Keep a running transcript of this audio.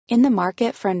In the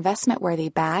market for investment-worthy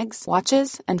bags,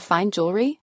 watches, and fine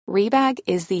jewelry, Rebag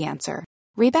is the answer.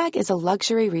 Rebag is a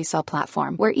luxury resale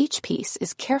platform where each piece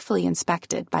is carefully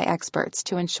inspected by experts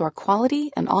to ensure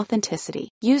quality and authenticity.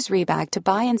 Use Rebag to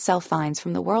buy and sell finds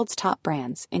from the world's top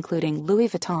brands, including Louis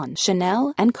Vuitton,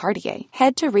 Chanel, and Cartier.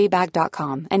 Head to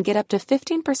Rebag.com and get up to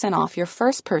 15% off your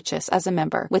first purchase as a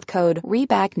member with code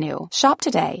REBAGNEW. Shop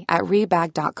today at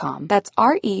Rebag.com. That's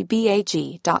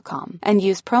REBAG.com. And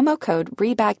use promo code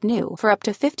REBAGNEW for up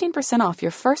to 15% off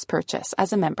your first purchase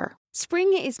as a member.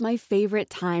 Spring is my favorite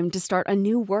time to start a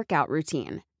new workout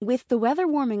routine. With the weather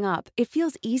warming up, it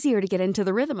feels easier to get into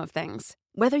the rhythm of things.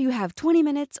 Whether you have 20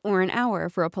 minutes or an hour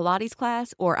for a Pilates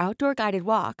class or outdoor guided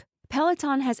walk,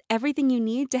 Peloton has everything you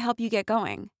need to help you get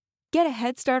going. Get a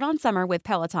head start on summer with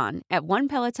Peloton at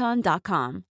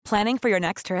onepeloton.com. Planning for your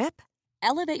next trip?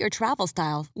 Elevate your travel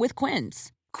style with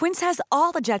Quince. Quince has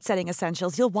all the jet-setting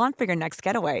essentials you'll want for your next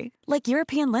getaway, like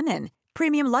European linen,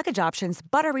 premium luggage options,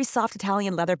 buttery soft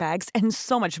Italian leather bags, and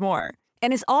so much more.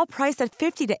 And is all priced at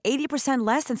 50 to 80%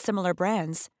 less than similar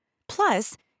brands.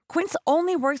 Plus, Quince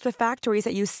only works with factories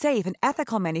that use safe and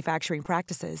ethical manufacturing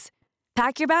practices.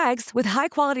 Pack your bags with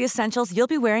high-quality essentials you'll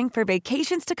be wearing for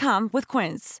vacations to come with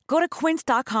Quince. Go to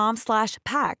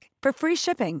quince.com/pack for free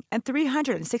shipping and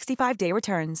 365-day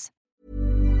returns.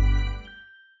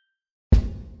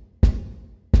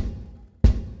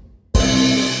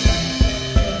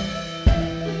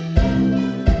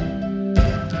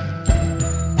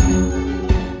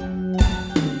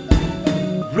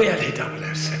 Really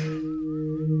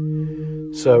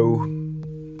 007. So,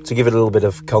 to give it a little bit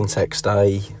of context,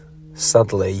 I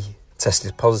sadly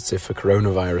tested positive for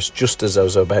coronavirus just as I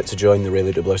was about to join the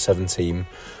Really 007 team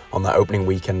on that opening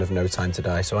weekend of No Time to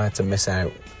Die, so I had to miss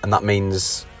out. And that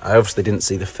means I obviously didn't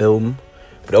see the film,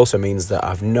 but it also means that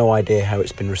I've no idea how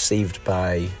it's been received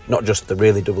by not just the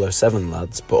Really 007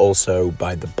 lads, but also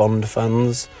by the Bond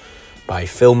fans, by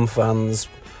film fans,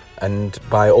 and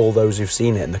by all those who've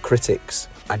seen it and the critics.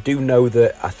 I do know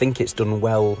that I think it's done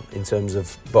well in terms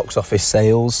of box office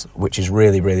sales, which is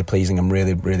really, really pleasing. I'm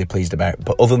really, really pleased about.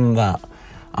 But other than that,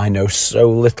 I know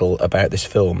so little about this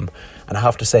film. And I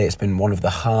have to say it's been one of the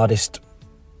hardest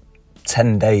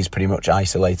 10 days pretty much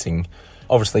isolating,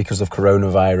 obviously because of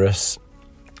coronavirus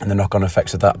and the knock-on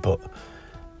effects of that. But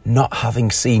not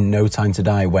having seen No Time to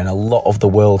Die when a lot of the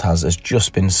world has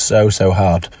just been so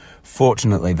hard.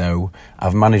 Fortunately, though,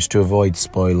 I've managed to avoid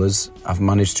spoilers. I've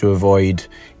managed to avoid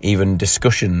even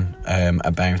discussion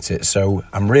about it. So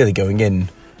I'm really going in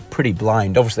pretty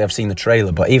blind. Obviously, I've seen the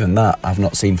trailer, but even that I've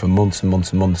not seen for months and months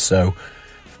and months. So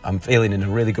I'm feeling in a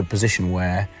really good position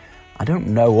where I don't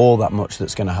know all that much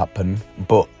that's going to happen.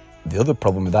 But the other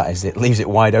problem with that is it leaves it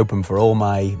wide open for all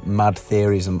my mad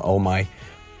theories and all my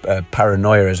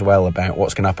paranoia as well about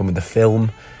what's going to happen with the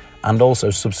film, and also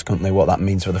subsequently what that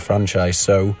means for the franchise.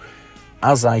 So,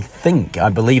 as I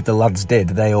believe the lads did,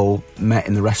 they all met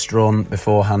in the restaurant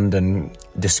beforehand and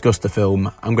discussed the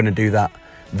film. I'm going to do that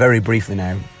very briefly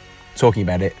now, talking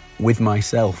about it with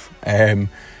myself,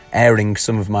 airing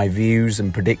some of my views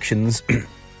and predictions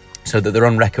so that they're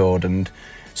on record, and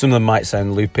some of them might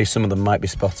sound loopy, some of them might be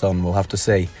spot on, we'll have to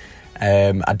see.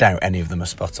 I doubt any of them are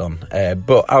spot on,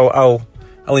 but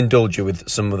I'll indulge you with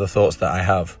some of the thoughts that I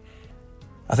have.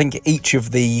 I think each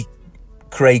of the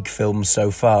Craig films so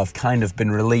far have kind of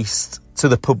been released to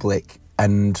the public,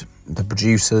 and the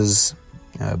producers,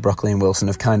 Broccoli and Wilson,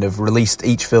 have kind of released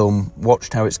each film,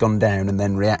 watched how it's gone down, and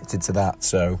then reacted to that.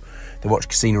 So they watched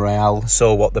Casino Royale,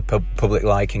 saw what the public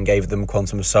like, and gave them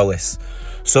Quantum of Solace.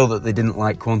 Saw that they didn't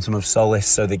like Quantum of Solace,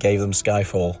 so they gave them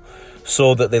Skyfall.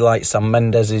 Saw that they liked Sam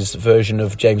Mendes' version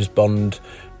of James Bond,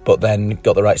 but then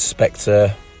got the right to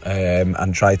Spectre,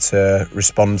 and tried to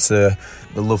respond to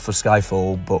the love for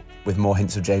Skyfall, but with more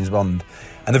hints of James Bond.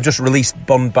 And they've just released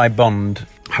Bond by Bond,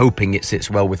 hoping it sits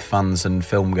well with fans and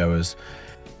film goers.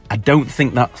 I don't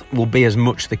think that will be as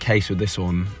much the case with this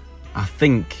one. I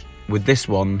think with this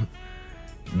one,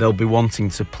 they'll be wanting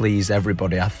to please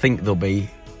everybody. I think they'll be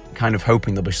kind of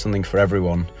hoping there'll be something for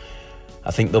everyone.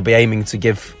 I think they'll be aiming to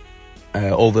give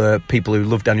all the people who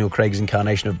love Daniel Craig's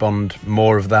incarnation of Bond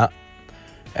more of that,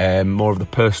 more of the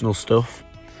personal stuff.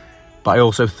 But I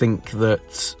also think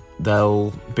that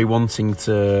they'll be wanting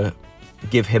to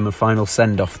give him a final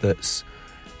send-off that's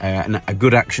a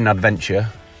good action adventure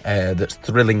that's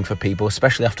thrilling for people,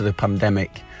 especially after the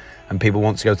pandemic and people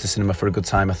want to go to cinema for a good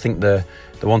time. I think they're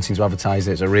wanting to advertise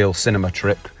it as a real cinema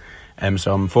trip,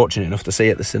 so I'm fortunate enough to see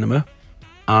it at the cinema.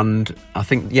 And I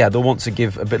think, they'll want to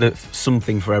give a bit of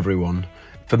something for everyone.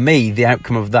 For me, the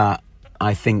outcome of that,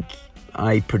 I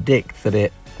predict that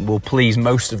it will please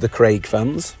most of the Craig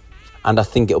fans. and I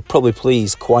think it'll probably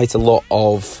please quite a lot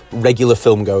of regular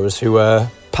filmgoers who are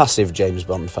passive James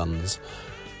Bond fans.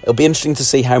 It'll be interesting to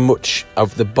see how much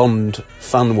of the Bond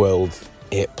fan world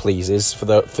it pleases. For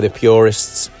the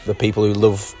purists, the people who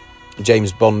love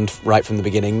James Bond right from the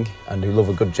beginning and who love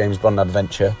a good James Bond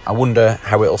adventure. I wonder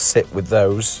how it'll sit with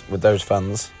those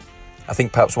fans. I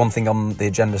think perhaps one thing on the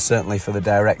agenda, certainly for the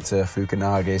director,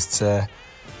 Fukunaga, is to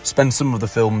spend some of the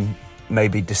film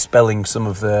maybe dispelling some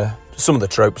of the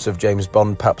tropes of James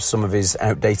Bond, perhaps some of his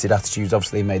outdated attitudes.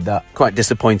 Obviously, he made that quite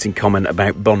disappointing comment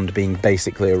about Bond being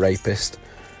basically a rapist.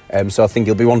 So I think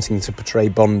he'll be wanting to portray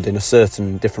Bond in a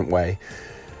certain different way.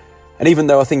 And even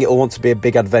though I think it'll want to be a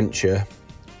big adventure,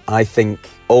 I think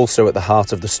also at the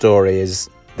heart of the story is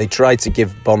they tried to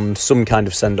give Bond some kind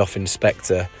of send-off in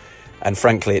Spectre, and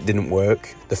frankly it didn't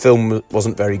work. The film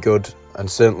wasn't very good, and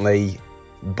certainly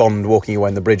Bond walking away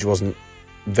on the bridge wasn't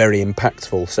very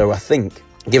impactful. So I think,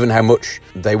 given how much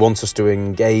they want us to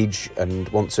engage and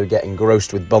want to get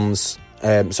engrossed with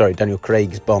Daniel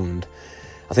Craig's Bond,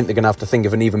 I think they're going to have to think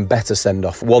of an even better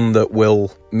send-off, one that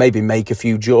will maybe make a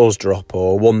few jaws drop,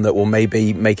 or one that will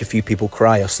maybe make a few people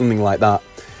cry, or something like that,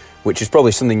 which is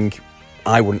probably something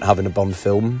I wouldn't have in a Bond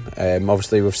film.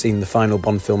 Obviously, we've seen the final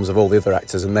Bond films of all the other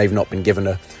actors, and they've not been given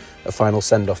a final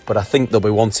send-off, but I think they'll be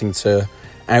wanting to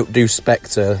outdo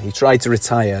Spectre. He tried to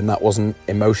retire, and that wasn't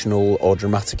emotional or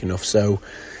dramatic enough, so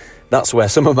that's where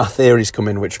some of my theories come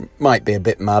in, which might be a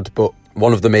bit mad, but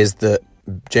one of them is that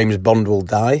James Bond will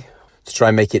die, to try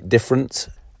and make it different.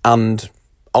 And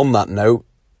on that note,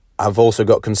 I've also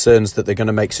got concerns that they're going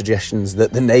to make suggestions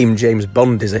that the name James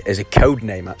Bond is a code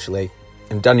name, actually.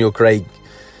 And Daniel Craig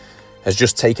has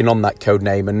just taken on that code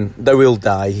name, and though he'll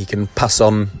die, he can pass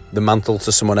on the mantle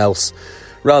to someone else.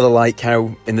 Rather like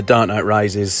how in The Dark Knight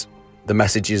Rises, the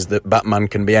message is that Batman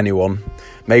can be anyone.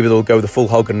 Maybe they'll go the full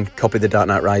hog and copy The Dark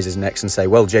Knight Rises next and say,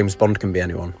 well, James Bond can be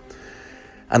anyone.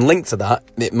 And linked to that,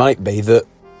 it might be that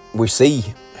we see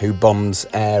who Bond's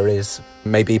heir is.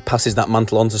 Maybe he passes that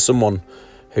mantle on to someone.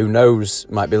 Who knows?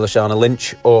 Might be Lashana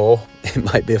Lynch, or it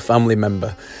might be a family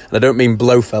member. And I don't mean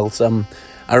Blofeld.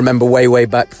 I remember way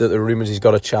back that there were rumours he's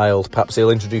got a child. Perhaps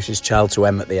he'll introduce his child to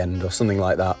M at the end, or something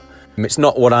like that. It's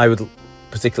not what I would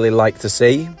particularly like to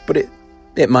see, but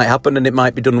it might happen, and it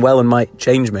might be done well and might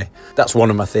change me. That's one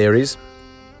of my theories.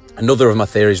 Another of my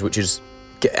theories, which is,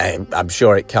 I'm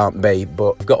sure it can't be,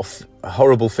 but I've got a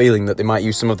horrible feeling that they might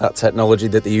use some of that technology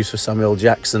that they used for Samuel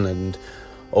Jackson and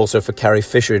also for Carrie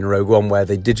Fisher in Rogue One, where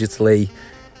they digitally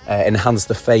enhance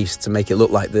the face to make it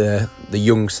look like the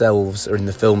young selves are in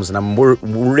the films. And I'm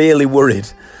really worried.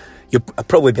 You'll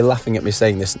probably be laughing at me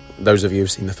saying this, those of you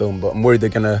who've seen the film, but I'm worried they're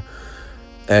going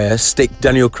to stick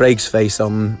Daniel Craig's face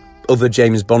on other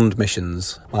James Bond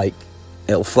missions. Like,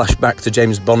 it'll flash back to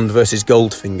James Bond versus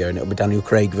Goldfinger, and it'll be Daniel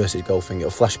Craig versus Goldfinger. It'll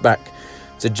flash back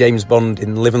to James Bond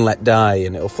in Live and Let Die,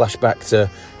 and it'll flash back to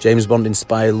James Bond in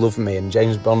Spy Love Me, and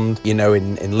James Bond,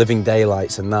 in Living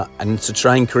Daylights and that, and to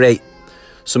try and create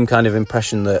some kind of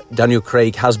impression that Daniel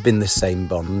Craig has been this same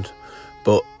Bond,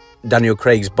 but Daniel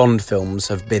Craig's Bond films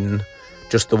have been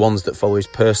just the ones that follow his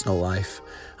personal life.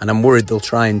 And I'm worried they'll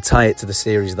try and tie it to the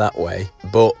series that way,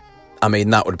 but I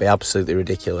mean, that would be absolutely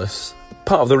ridiculous.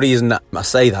 Part of the reason that I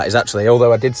say that is actually,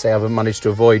 although I did say I've managed to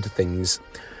avoid things,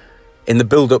 in the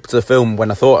build-up to the film, when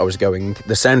I thought I was going,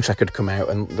 the soundtrack had come out,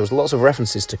 and there was lots of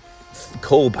references to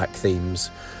callback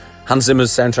themes. Hans Zimmer's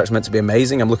soundtrack's meant to be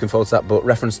amazing, I'm looking forward to that, but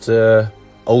reference to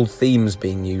old themes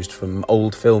being used from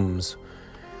old films.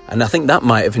 And I think that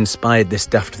might have inspired this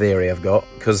daft theory I've got,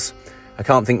 because I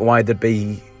can't think why they'd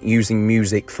be using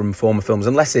music from former films,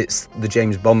 unless it's the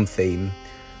James Bond theme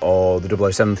or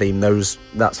the 007 theme.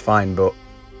 That's fine, but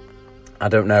I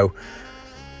don't know.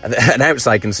 An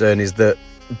outside concern is that,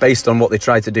 based on what they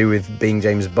tried to do with being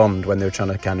James Bond when they were trying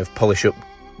to kind of polish up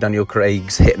Daniel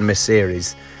Craig's hit and miss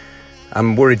series,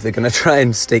 I'm worried they're going to try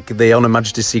and stick the On Her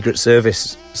Majesty's Secret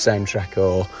Service soundtrack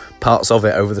or parts of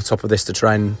it over the top of this to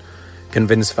try and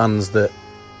convince fans that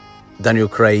Daniel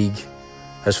Craig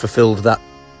has fulfilled that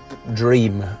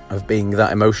dream of being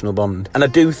that emotional Bond. And I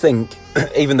do think,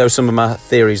 even though some of my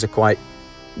theories are quite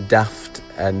daft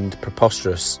and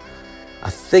preposterous, I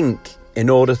think in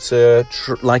order to,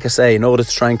 like I say, in order to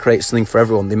try and create something for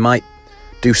everyone, they might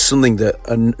do something that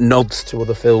nods to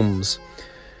other films.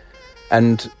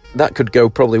 And that could go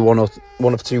probably one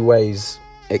of two ways.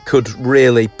 It could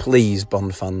really please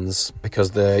Bond fans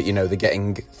because they're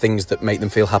getting things that make them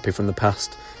feel happy from the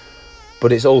past.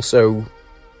 But it's also,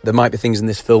 there might be things in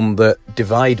this film that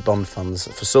divide Bond fans.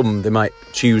 For some, they might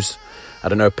choose,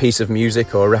 a piece of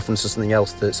music or a reference to something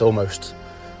else that's almost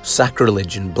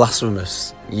sacrilege and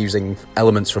blasphemous, using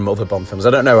elements from other Bond films. I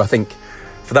don't know, I think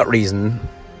for that reason,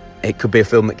 it could be a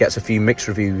film that gets a few mixed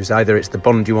reviews. Either it's the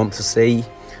Bond you want to see,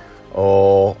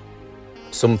 or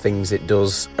some things it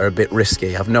does are a bit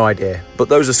risky. I have no idea. But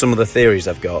those are some of the theories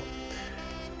I've got.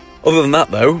 Other than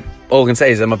that, though, all I can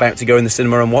say is I'm about to go in the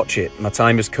cinema and watch it. My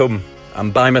time has come.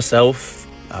 I'm by myself.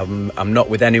 I'm not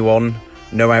with anyone.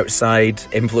 No outside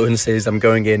influences. I'm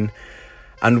going in.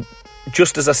 And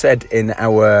just as I said in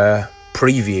our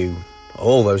preview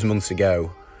all those months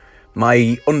ago,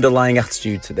 my underlying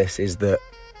attitude to this is that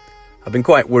I've been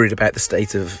quite worried about the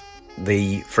state of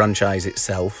the franchise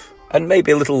itself, and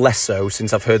maybe a little less so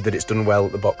since I've heard that it's done well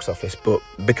at the box office. But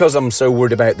because I'm so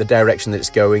worried about the direction that it's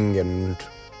going and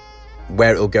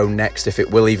where it'll go next, if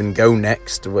it will even go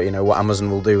next, what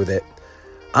Amazon will do with it,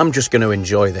 I'm just going to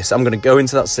enjoy this. I'm going to go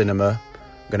into that cinema,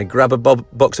 I'm going to grab a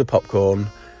box of popcorn,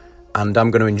 and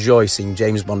I'm going to enjoy seeing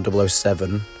James Bond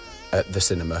 007 at the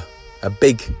cinema.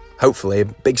 Hopefully a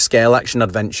big scale action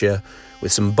adventure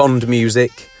with some Bond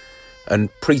music and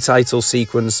pre-title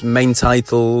sequence, main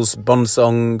titles, Bond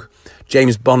song,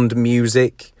 James Bond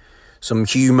music, some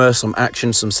humour, some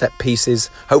action, some set pieces,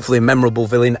 hopefully a memorable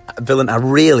villain. I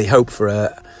really hope for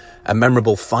a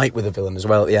memorable fight with a villain as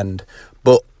well at the end.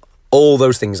 But all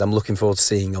those things I'm looking forward to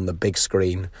seeing on the big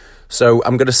screen. So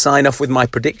I'm going to sign off with my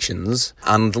predictions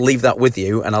and leave that with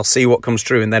you, and I'll see what comes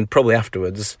true, and then probably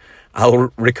afterwards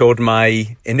I'll record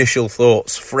my initial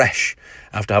thoughts fresh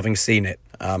after having seen it.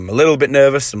 I'm a little bit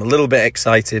nervous, I'm a little bit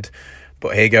excited,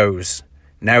 but here goes.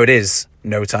 Now it is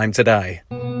No Time to Die.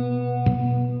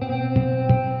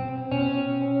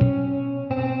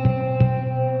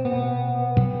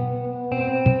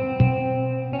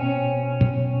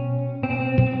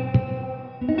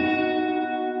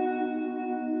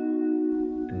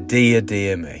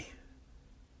 Dear me.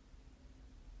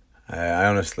 I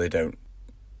honestly don't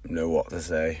know what to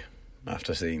say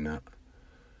after seeing that.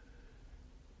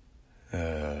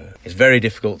 It's very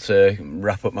difficult to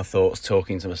wrap up my thoughts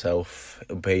talking to myself.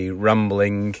 It'll be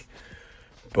rambling,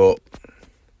 but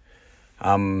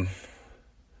I'm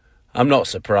not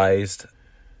surprised.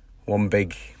 One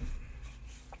big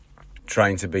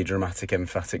trying to be dramatic,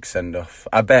 emphatic send-off.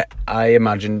 I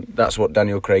imagine that's what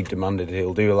Daniel Craig demanded.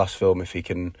 He'll do a last film if he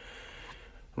can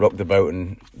rock the boat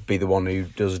and be the one who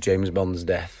does James Bond's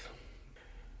death.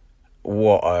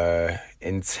 What a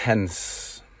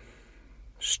intense,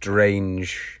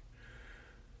 strange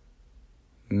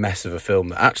mess of a film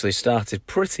that actually started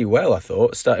pretty well, I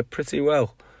thought. It started pretty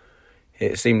well.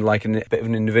 It seemed like a bit of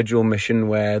an individual mission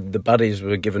where the baddies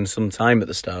were given some time at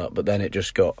the start, but then it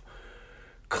just got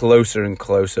closer and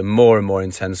closer, more and more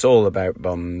intense, all about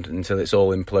Bond, until it's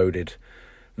all imploded.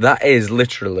 That is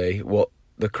literally what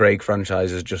the Craig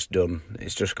franchise has just done.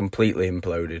 It's just completely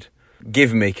imploded.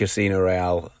 Give me Casino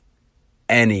Royale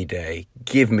any day.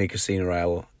 Give me Casino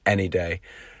Royale any day.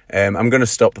 I'm going to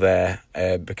stop there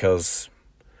because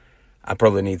I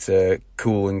probably need to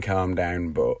cool and calm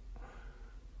down, but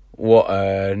what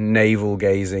a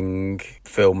navel-gazing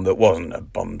film that wasn't a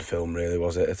Bond film, really,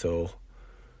 was it at all?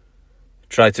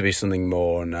 Tried to be something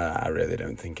more, and I really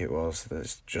don't think it was.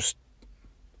 There's just...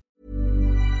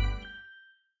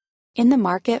 In the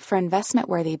market for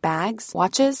investment-worthy bags,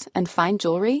 watches, and fine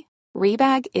jewelry,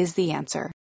 Rebag is the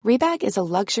answer. Rebag is a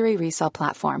luxury resale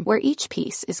platform where each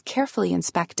piece is carefully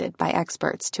inspected by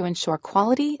experts to ensure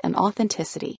quality and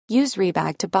authenticity. Use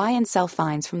Rebag to buy and sell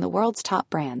finds from the world's top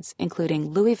brands,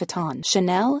 including Louis Vuitton,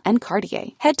 Chanel, and Cartier.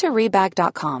 Head to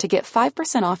Rebag.com to get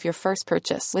 5% off your first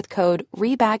purchase with code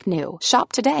REBAGNEW.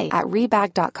 Shop today at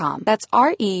Rebag.com. That's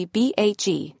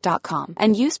REBAG.com.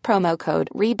 And use promo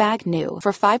code REBAGNEW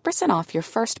for 5% off your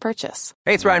first purchase.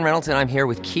 Hey, it's Ryan Reynolds, and I'm here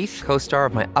with Keith, co-star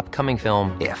of my upcoming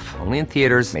film, If, only in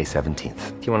theaters May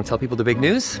 17th. Do you want to tell people the big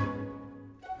news?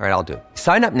 All right, I'll do it.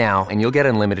 Sign up now and you'll get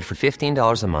unlimited for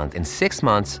 $15 a month and 6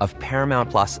 months of Paramount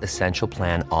Plus Essential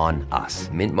Plan on us.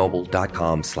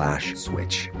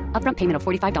 MintMobile.com/switch. Upfront payment of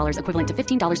 $45 equivalent to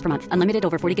 $15 per month. Unlimited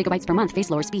over 40 gigabytes per month. Face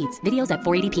lower speeds. Videos at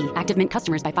 480p. Active Mint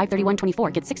customers by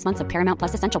 531.24 get 6 months of Paramount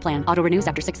Plus Essential Plan. Auto renews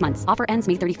after 6 months. Offer ends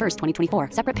May 31st, 2024.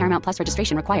 Separate Paramount Plus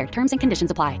registration required. Terms and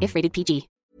conditions apply if rated PG.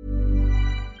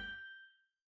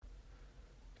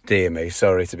 Dear me,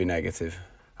 sorry to be negative.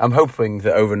 I'm hoping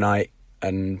that overnight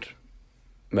and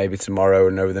maybe tomorrow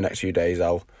and over the next few days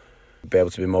I'll be able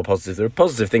to be more positive. There are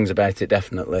positive things about it,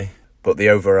 definitely, but the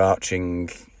overarching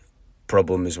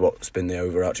problem is what's been the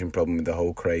overarching problem with the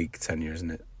whole Craig tenure, isn't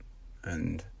it?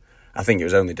 And I think it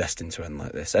was only destined to end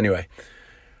like this. Anyway,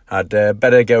 I'd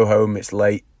better go home. It's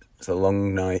late. It's a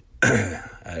long night.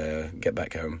 Get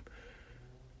back home.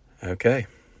 Okay.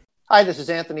 Hi, this is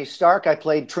Anthony Stark. I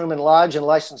played Truman Lodge in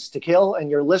License to Kill, and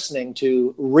you're listening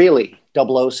to Really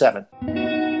 007.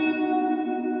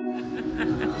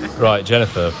 Right,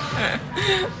 Jennifer,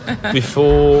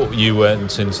 before you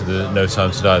went into the No Time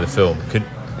to Die, the film,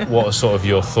 what are sort of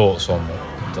your thoughts on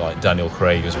like Daniel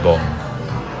Craig as Bond?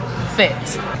 Fit.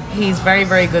 He's very,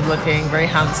 very good looking, very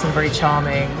handsome, very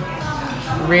charming.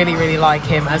 Really, really like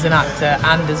him as an actor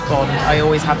and as Bond. I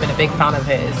always have been a big fan of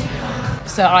his.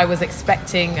 So I was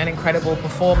expecting an incredible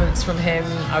performance from him.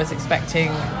 I was expecting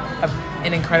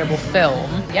an incredible film.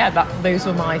 Yeah, those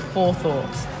were my 4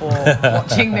 thoughts for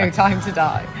watching No Time to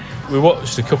Die. We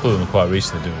watched a couple of them quite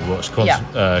recently, didn't we? We watched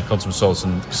Quantum of Solace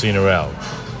and Casino Royale.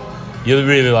 You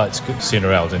really liked Casino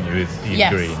Royale, didn't you, with Eva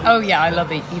Green? Oh, yeah, I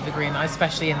love Eva Green,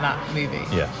 especially in that movie.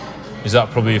 Yeah. Is that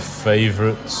probably your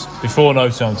favourite, before No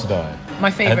Time to Die?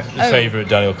 My favourite? Favourite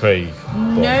Daniel Craig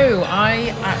Bond? No,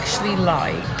 I actually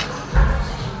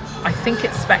I think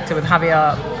it's Spectre with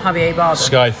Javier Bardem.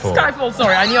 Skyfall,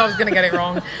 sorry, I knew I was going to get it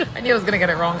wrong.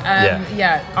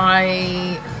 Yeah,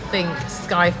 I think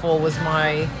Skyfall was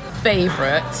my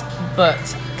favourite, but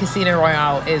Casino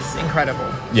Royale is incredible.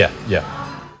 Yeah.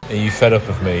 Are you fed up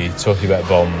of me talking about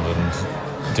Bond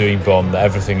and doing Bond,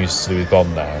 everything is to do with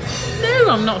Bond now? No,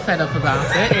 I'm not fed up about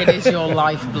it. It is your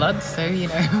lifeblood, so,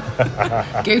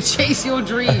 go chase your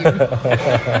dream.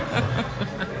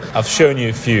 I've shown you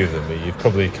a few of them, but you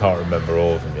probably can't remember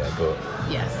all of them yet, but...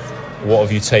 Yes. What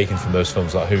have you taken from those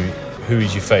films? Like, who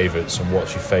is your favourites and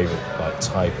what's your favourite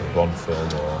type of Bond film,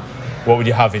 or what would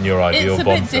you have in your ideal Bond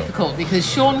film? It's a bit difficult because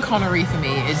Sean Connery for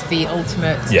me is the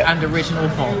ultimate and original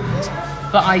Bond.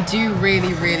 But I do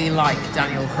really, really like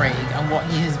Daniel Craig and what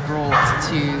he has brought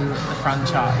to the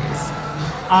franchise.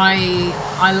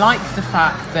 I like the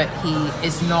fact that he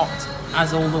is not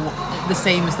as the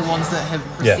same as the ones that have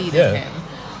preceded him.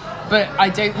 But I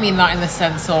don't mean that in the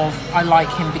sense of I like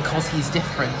him because he's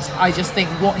different. I just think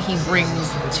what he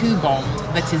brings to Bond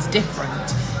that is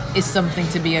different is something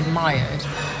to be admired.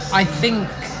 I think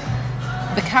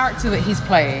the character that he's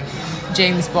playing,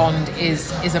 James Bond,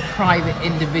 is a private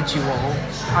individual.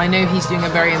 I know he's doing a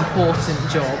very important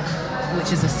job,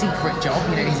 which is a secret job.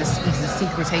 He's a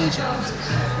secret agent.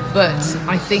 But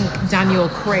I think Daniel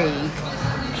Craig,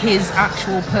 his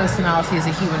actual personality as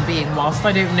a human being, whilst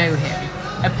I don't know him,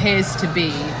 appears to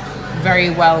be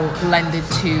very well lended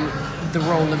to the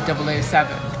role of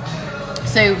 007.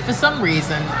 So for some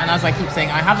reason, and as I keep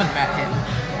saying, I haven't met him,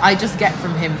 I just get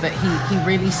from him that he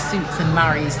really suits and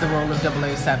marries the role of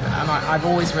 007, and I've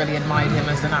always really admired him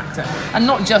as an actor, and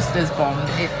not just as Bond,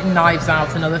 Knives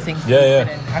Out and other things that he's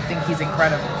been in. I think he's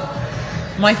incredible.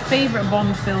 My favourite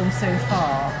Bond film so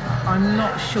far, I'm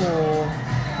not sure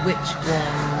which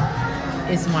one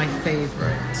is my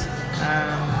favourite.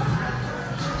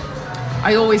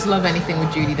 I always love anything with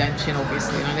Judi Dench in,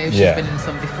 obviously, and I know she's been in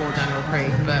some before Daniel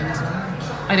Craig, but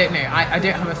I don't know. I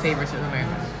don't have a favourite at the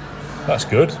moment. That's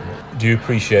good. Do you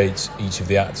appreciate each of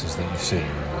the actors that you've seen?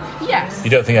 Yes. You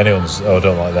don't think anyone's,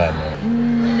 don't like them? Or?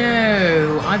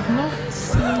 No, I've not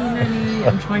seen any,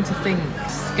 I'm trying to think,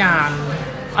 Scan.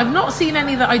 I've not seen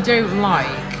any that I don't like.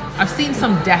 I've seen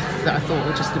some deaths that I thought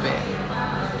were just a bit,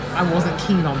 I wasn't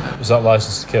keen on them. Was that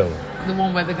License to Kill? The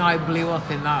one where the guy blew up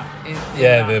in that.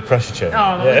 The pressure chamber.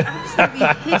 Oh, that was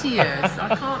absolutely hideous.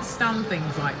 I can't stand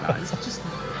things like that. It's just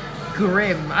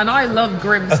grim, and I love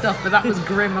grim stuff, but that was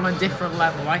grim on a different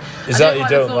level. Is that you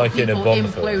don't like in a Bond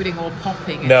imploding film? or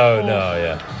popping? No,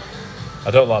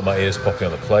 I don't like my ears popping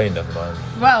on a plane, never mind.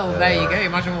 Well, there you go.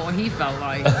 Imagine what he felt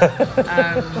like.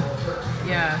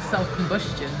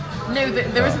 Self-combustion. No,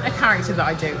 there isn't a character that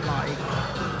I don't like.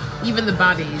 Even the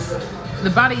baddies. The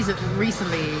baddies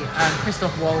recently,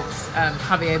 Christoph Waltz,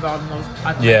 Javier Bardem,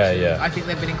 I think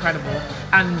they've been incredible.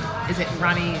 And is it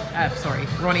Ronnie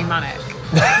Malek?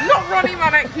 Not Ronnie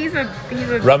Malek. He's a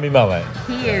Rami Malek.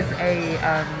 He is a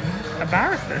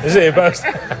barrister. Is he a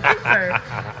barrister?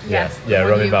 So, yes.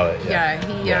 Rami Malek.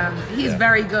 He's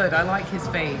very good. I like his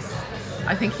face.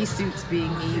 I think he suits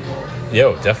being evil.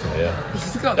 Yeah, definitely. Yeah.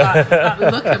 He's got that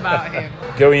look about him.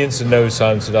 Going into No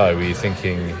Time to Die, were you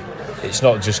thinking it's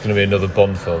not just going to be another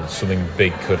Bond film, something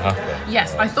big could happen?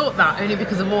 Yes, I thought that only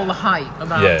because of all the hype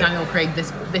about Daniel Craig,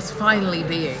 this finally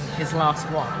being his last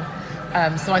one.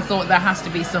 So I thought there has to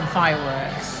be some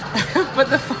fireworks. But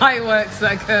the fireworks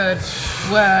that occurred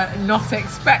were not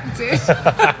expected.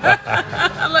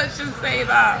 Let's just say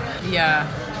that. Yeah.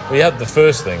 We had the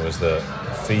first thing was that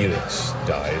Felix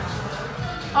died.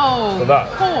 Oh,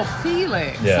 poor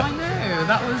Felix. Yeah. I know.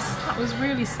 That was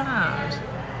really sad.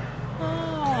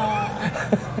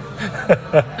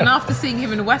 And after seeing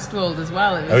him in Westworld as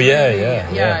well, it was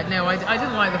No, I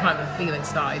didn't like the fact that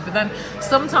Felix died. But then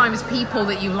sometimes people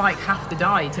that you like have to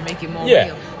die to make it more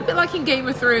real. A bit like in Game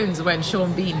of Thrones when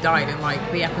Sean Bean died in the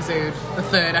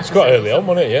third episode. It's quite early on,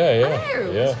 wasn't it? Yeah. I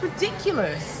know, it was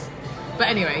ridiculous. But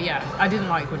anyway, yeah, I didn't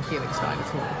like when Felix died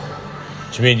at all.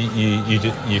 Do you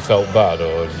mean you felt bad,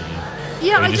 or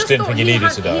yeah, I just didn't think he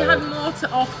needed to die? He had more to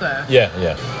offer.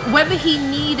 Yeah. Whether he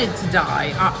needed to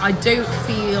die, I don't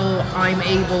feel I'm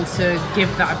able to give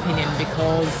that opinion,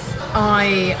 because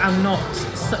I am not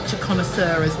such a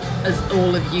connoisseur as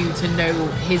all of you to know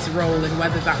his role and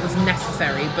whether that was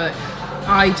necessary. But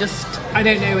I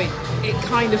don't know. It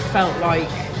kind of felt like,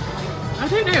 I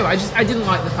don't know. I didn't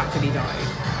like the fact that he died.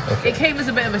 Okay. It came as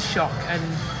a bit of a shock and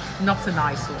not a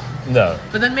nice one. No.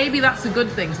 But then maybe that's a good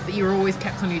thing, so that you're always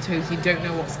kept on your toes. You don't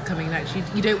know what's coming next.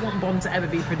 You don't want Bond to ever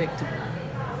be predictable,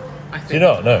 I think. Do you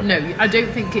not? No. No, I don't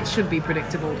think it should be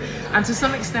predictable. And to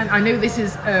some extent, I know this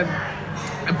is a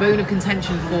bone of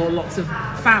contention for lots of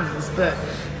fans, but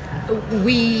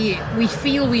we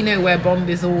feel we know where Bond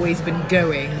has always been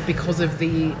going because of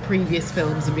the previous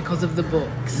films and because of the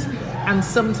books. And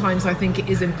sometimes I think it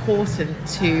is important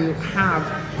to have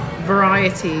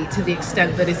variety to the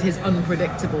extent that it is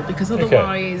unpredictable, because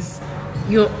otherwise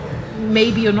you're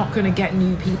not going to get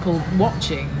new people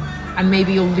watching, and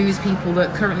maybe you'll lose people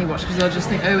that currently watch because they'll just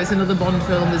think, oh, it's another Bond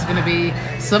film, there's going to be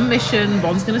some mission,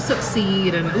 Bond's going to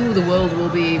succeed, and the world will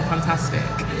be fantastic.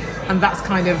 And that's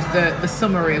kind of the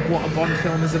summary of what a Bond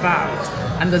film is about.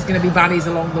 And there's going to be baddies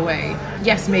along the way.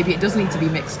 Yes, maybe it does need to be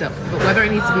mixed up, but whether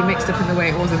it needs to be mixed up in the way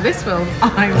it was in this film,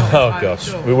 I'm not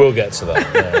sure. We will get to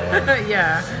that.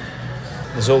 Yeah.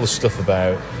 There's all the stuff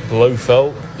about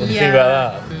Blofeld. What do you think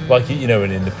about that? Like,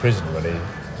 when in the prison when he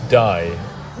died.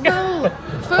 Well,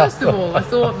 first of all, I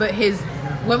thought that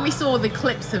when we saw the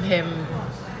clips of him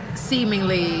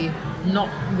seemingly not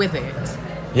with it,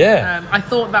 I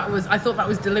thought that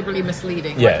was deliberately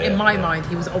misleading. In my mind,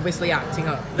 he was obviously acting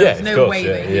up. There was no way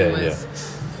that he was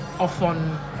off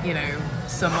on,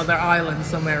 some other island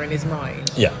somewhere in his mind.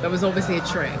 Yeah. That was obviously a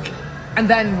trick. And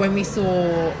then when we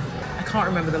saw, I can't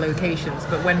remember the locations,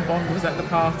 but when Bond was at the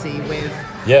party with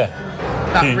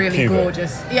that really Cuba.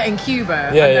 Gorgeous, in Cuba,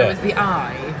 and there was the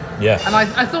eye. Yeah. And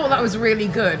I thought that was really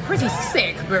good. Pretty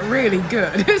sick, but really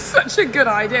good. It's such a good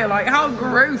idea. Like, how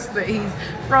gross that he's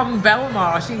from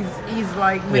Belmarsh. He's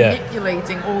like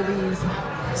manipulating all these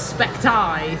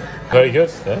specti. Very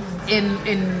good. In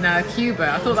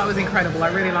Cuba. I thought that was incredible. I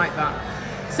really liked that.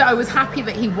 So I was happy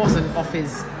that he wasn't off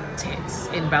his tits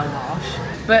in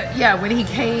Belmarsh. But yeah, when he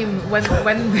came, when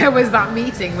there was that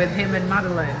meeting with him and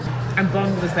Madeleine, and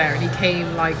Bond was there, and he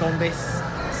came like on this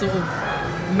sort of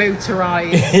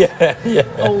motorized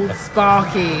old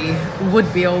Sparky,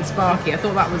 would-be old Sparky. I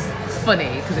thought that was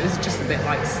funny because it was just a bit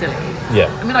like silly.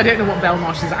 I mean, I don't know what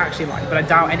Belmarsh is actually like, but I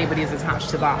doubt anybody is attached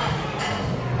to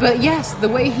that. But yes, the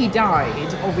way he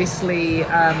died, obviously,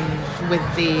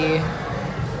 with the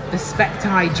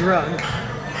specti drug,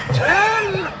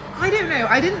 I don't know,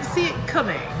 I didn't see it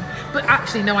coming. But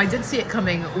actually, no, I did see it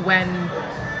coming when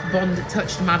Bond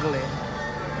touched Madeleine.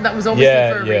 That was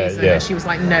obviously for a reason. And she was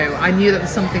like, no, I knew that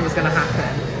something was going to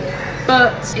happen.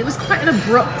 But it was quite an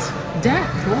abrupt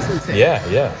death, wasn't it?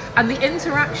 Yeah. And the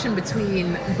interaction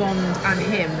between Bond and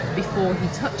him before he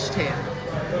touched him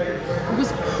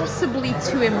was possibly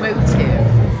too emotive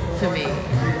for me.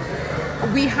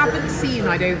 We haven't seen,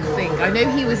 I don't think. I know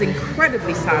he was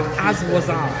incredibly sad, as was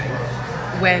I,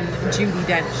 when Judi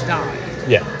Dench died.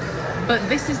 Yeah. But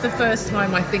this is the first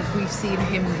time I think we've seen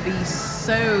him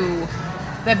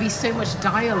there be so much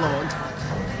dialogue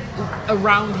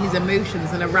around his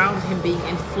emotions and around him being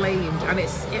inflamed, and it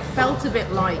felt a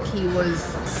bit like he was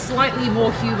slightly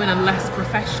more human and less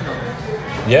professional,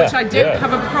 which I don't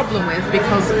have a problem with,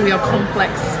 because we are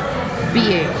complex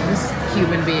beings,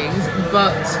 human beings,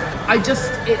 but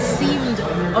it seemed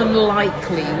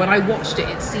unlikely when I watched it.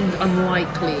 It seemed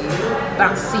unlikely,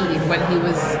 that scene when he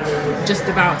was just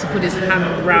about to put his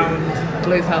hand round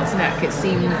Blofeld's neck. It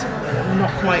seemed not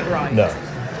quite right. No.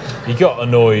 He got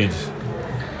annoyed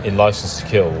in License to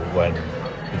Kill when,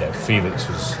 Felix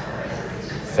was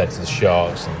fed to the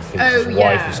sharks and Felix's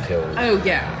wife was killed. Oh,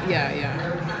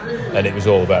 yeah. And it was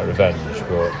all about revenge,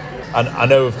 and I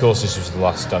know, of course, this was the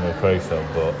last Daniel Craig film,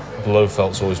 but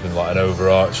Blofeld's always been like an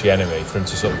overarching enemy. For him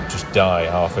to sort of just die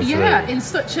halfway through. Yeah, in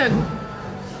such a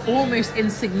almost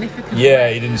insignificant way. Yeah,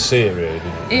 he didn't see it really,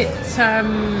 did he?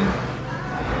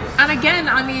 And again,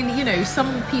 I mean,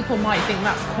 some people might think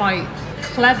that's quite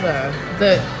clever,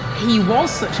 that he was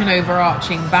such an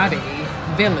overarching baddie,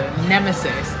 villain,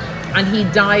 nemesis, and he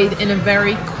died in a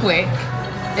very quick,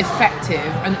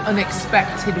 effective and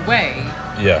unexpected way.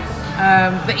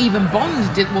 That even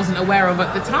Bond wasn't aware of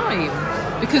at the time,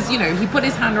 because he put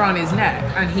his hand around his neck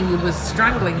and he was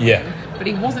strangling him, but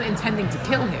he wasn't intending to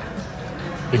kill him.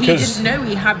 Because he didn't know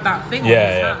he had that thing on his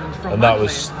hand from and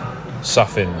Madeleine.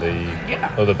 Safin, the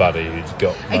other baddie who'd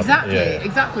got...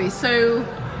 Exactly. So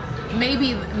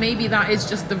maybe that is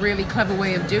just the really clever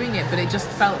way of doing it, but it just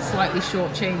felt slightly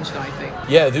shortchanged, I think.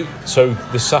 Yeah, so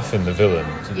the Safin, the villain...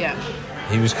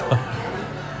 He was...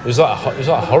 It was like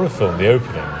a horror film, the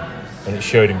opening, and it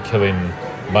showed him killing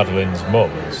Madeleine's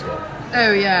mum and stuff.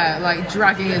 Oh yeah, like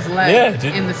dragging his leg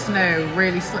in the snow,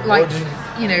 really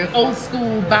old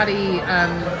school baddie,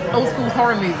 old school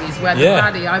horror movies where the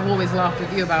baddie. I've always laughed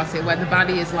with you about it, where the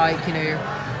baddie is like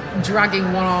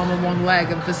dragging one arm and one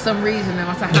leg, and for some reason, no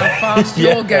matter how fast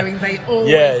you're going, they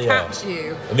always catch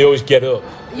you, and they always get up.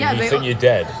 Yeah, and you think you're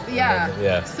dead.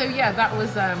 Yeah. So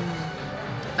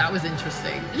that was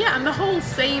interesting. Yeah, and the whole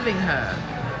saving her.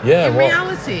 Yeah. In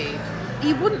reality,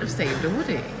 he wouldn't have saved her, would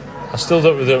he? I still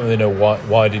don't really know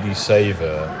why did he save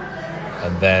her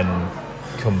and then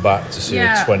come back to see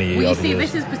her 20 years. Well, you see,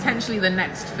 this is potentially the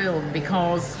next film,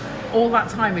 because all that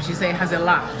time, as you say, has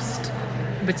elapsed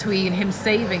between him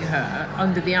saving her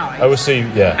under the ice. I will see,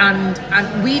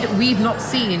 and we've not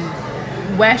seen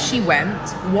where she went,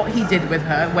 what he did with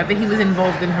her, whether he was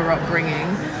involved in her upbringing,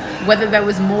 whether there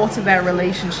was more to their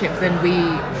relationship than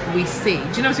we see.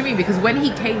 Do you know what I mean? Because when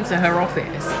he came to her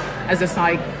office as a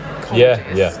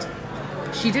psychologist,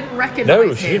 she didn't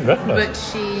recognise him. But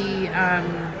she,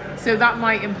 so that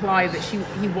might imply that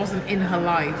he wasn't in her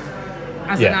life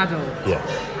as an adult. Yeah.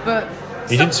 But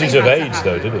he didn't seem to have aged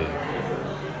though, did he?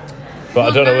 But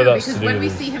I don't know whether that's to do because when we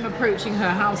with... see him approaching her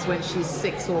house when she's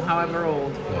 6 or however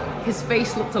old, his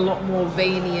face looked a lot more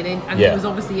veiny and he was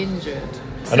obviously injured.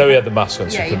 I know he had the mask on,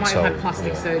 so he might have had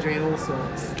plastic surgery and all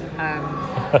sorts.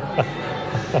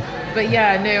 But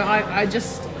I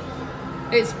just...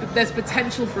 there's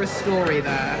potential for a story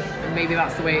there, and maybe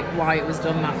that's why it was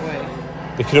done that way.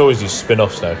 They can always do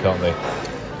spin-offs now, can't they?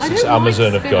 Since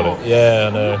Amazon have got it. Yeah,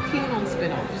 I know. I'm not keen on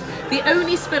spin-offs. The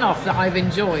only spin-off that I've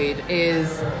enjoyed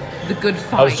is The Good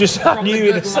Fight. I knew you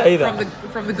were going to say that.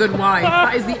 From The Good Wife.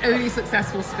 That is the only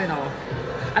successful spin-off.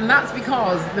 And that's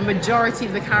because the majority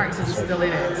of the characters are still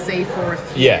in it, save for a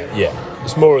few. Yeah.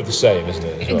 It's more of the same, isn't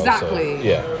it? Exactly.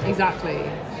 Well, so, Exactly.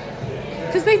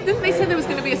 Because didn't they say there was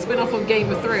going to be a spin-off of Game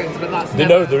of Thrones, but that's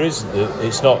No, there isn't.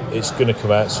 It's not. It's going to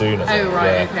come out soon, I think. Oh,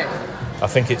 right, okay. I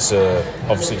think it's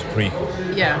obviously it's a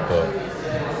prequel. Yeah.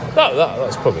 But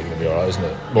that's probably going to be alright, isn't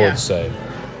it? More of the same.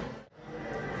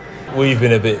 We've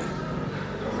been a bit,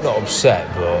 not upset,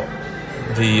 but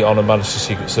on a Manchester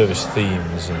Secret Service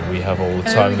themes, and we have all the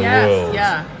time in the world.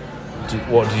 Yeah.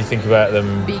 What do you think about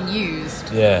them being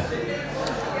used? Yeah.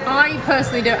 I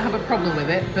personally don't have a problem with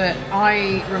it, but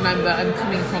I remember I'm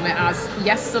coming from it as,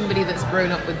 yes, somebody that's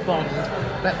grown up with Bond,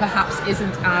 but perhaps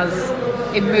isn't as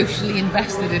emotionally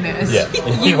invested in it as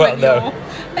you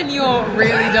and your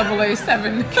really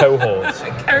 007 cohort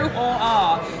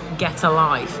are. Get a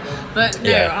life. But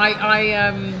no,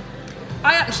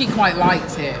 I actually quite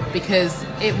liked it, because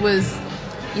it was,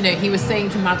 he was saying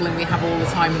to Madeleine, we have all the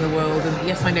time in the world, and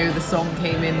yes, I know the song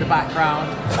came in the background.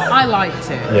 I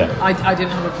liked it. Yeah. I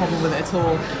didn't have a problem with it at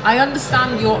all. I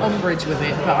understand your umbrage with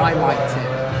it, but I liked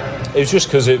it. It was just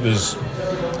because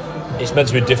it's meant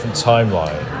to be a different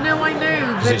timeline. No, I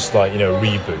know. Because it's like,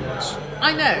 reboots.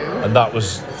 I know. And that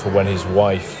was for when his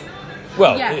wife...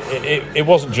 Well, yes. it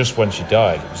wasn't just when she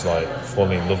died. It was like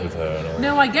falling in love with her and all.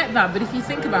 No, I get that, but if you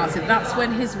think about it, that's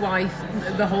when his wife,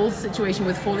 the whole situation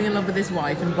with falling in love with his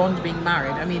wife and Bond being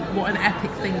married, I mean, what an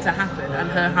epic thing to happen, and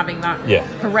her having that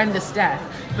horrendous death.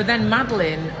 But then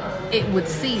Madeleine, it would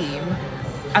seem,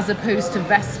 as opposed to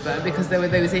Vesper, because there were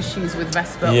those issues with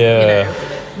Vesper,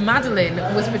 Madeleine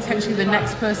was potentially the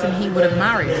next person he would have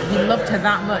married. He loved her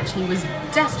that much. He was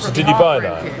desperately So did you buy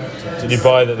that? Did you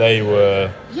buy that they were...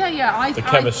 Yeah. The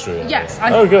chemistry? Yes.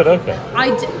 Good, okay.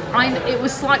 It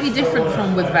was slightly different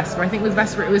from with Vesper. I think with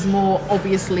Vesper it was more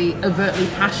obviously overtly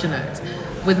passionate.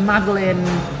 With Madeleine,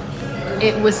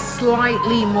 it was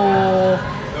slightly more...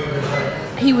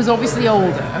 He was obviously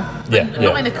older, but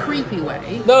not in a creepy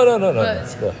way. No.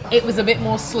 But it was a bit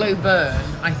more slow burn,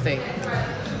 I think.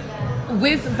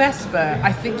 With Vesper,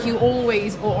 I think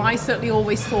I certainly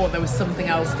always thought there was something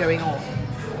else going on.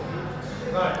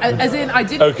 As in, I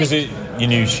didn't... Oh, because you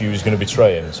knew she was going to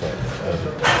betray him, so...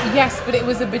 Yes, but it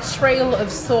was a betrayal of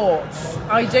sorts.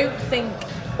 I don't think...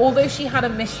 Although she had a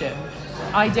mission,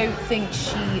 I don't think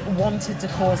she wanted to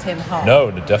cause him harm.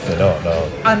 No, definitely not, no.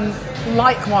 And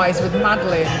likewise with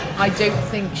Madeleine, I don't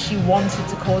think she wanted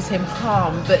to cause him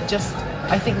harm, but just...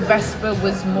 I think Vesper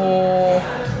was more...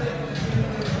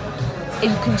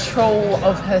 in control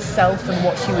of herself and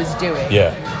what she was doing.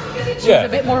 She was a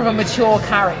bit more of a mature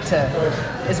character,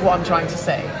 is what I'm trying to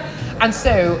say. And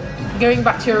so, going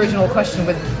back to your original question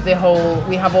with the whole,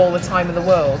 we have all the time in the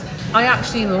world, I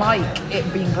actually like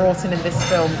it being brought in this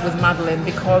film with Madeleine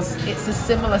because it's a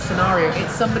similar scenario.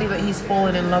 It's somebody that he's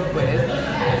fallen in love with.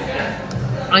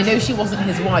 I know she wasn't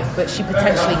his wife, but she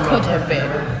potentially could have been.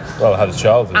 Well, had a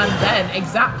child with And him. then,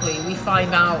 exactly, we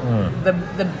find out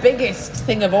the biggest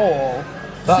thing of all.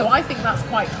 So I think that's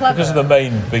quite clever. Because of the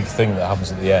main big thing that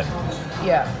happens at the end,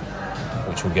 Yeah.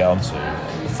 which we'll get onto,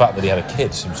 the fact that he had a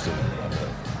kid seems to...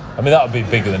 I mean, that would be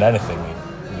bigger than anything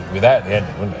without the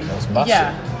ending, wouldn't it? That's massive.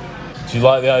 Yeah. Do you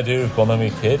like the idea of Bond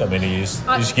having a kid? I mean, he's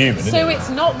human, isn't he? So it's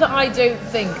not that I don't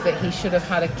think that he should have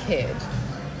had a kid.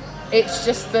 It's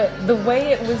just that the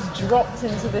way it was dropped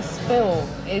into this film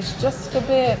is just a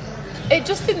bit... It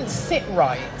just didn't sit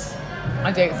right,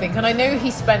 I don't think. And I know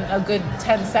he spent a good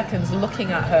 10 seconds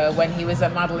looking at her when he was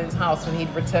at Madeleine's house when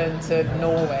he'd returned to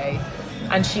Norway.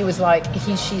 And she was like,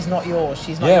 she's not yours,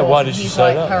 she's not yours. Yeah, why did she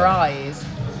say like, that? her eyes.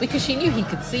 Because she knew he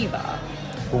could see that.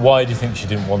 But why do you think she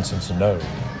didn't want him to know?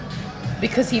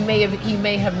 Because he may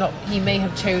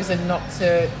have chosen not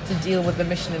to deal with the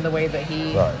mission in the way that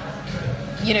he... Right.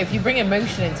 You know, if you bring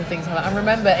emotion into things like that, I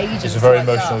remember agents He's a very like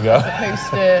emotional that guy. are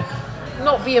supposed to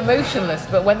not be emotionless,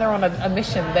 but when they're on a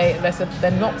mission,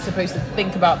 they're not supposed to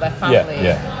think about their family,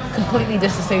 completely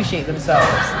disassociate themselves.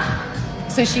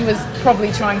 So she was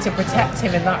probably trying to protect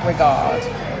him in that regard.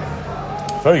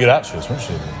 Very good actress, wasn't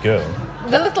she? The girl.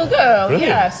 The little girl, Brilliant.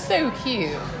 yeah, so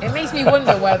cute. It makes me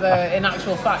wonder whether, in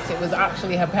actual fact, it was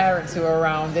actually her parents who were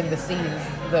around in the scenes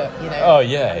that, you know, Oh,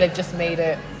 yeah. they've just made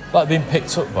it. Like being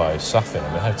picked up by Safin. I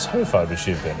mean, how terrified would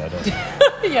she have been? I don't know.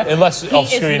 Yeah. Unless He off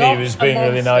is screen not he was a being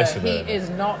really nice monster. with her. He is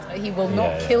not. He will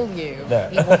not Yeah. kill you. No.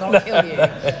 He will not kill you.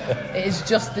 It is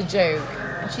just a joke.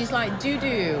 And she's like,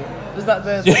 Doo-doo. Was that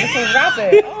the little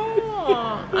rabbit?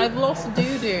 Oh, I've lost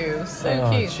Doo-doo.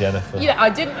 So cute. Jennifer. Yeah, I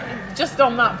didn't. Just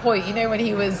on that point, you know, when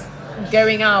he was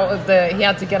going out of he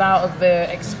had to get out of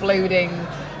the exploding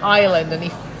island, and he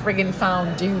friggin'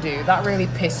 found Doo-doo. That really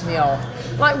pissed me off.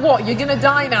 Like, what? You're gonna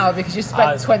die now because you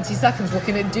spent 20 seconds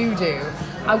looking at Doo-doo?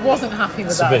 I wasn't happy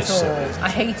with that at all. silly. I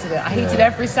hated it. I hated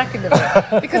every second of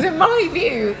it. Because in my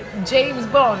view, James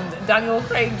Bond, Daniel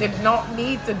Craig, did not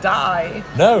need to die.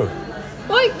 No.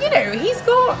 Like, you know, he's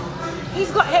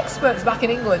got experts back in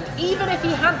England. Even if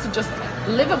he had to just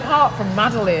live apart from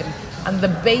Madeleine and the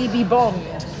baby Bond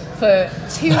for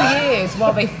 2 years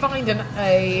while they find an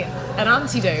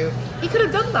antidote, he could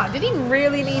have done that. Did he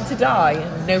really need to die?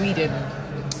 No, he didn't.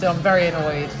 So I'm very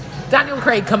annoyed. Daniel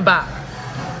Craig, come back.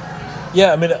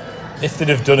 Yeah, I mean, if they'd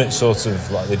have done it sort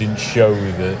of like they didn't show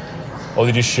or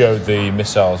they just showed the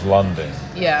missiles landing,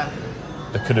 Yeah.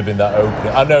 there could have been that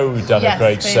opening. I know Daniel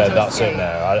Craig said Dangerous that's Game. it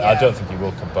now. I don't think he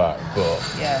will come back, but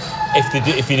Yeah.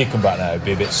 if he did come back now, it'd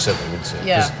be a bit silly, wouldn't it?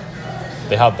 Yeah. 'Cause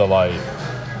they had the like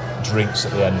drinks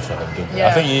at the end for him, didn't they? Yeah.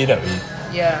 I think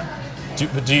Yeah.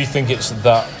 do you think it's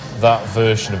that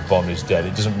version of Bond is dead?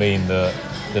 It doesn't mean that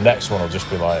the next one will just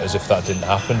be like as if that didn't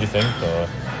happen. Do you think? Or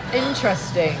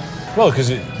Interesting. well, because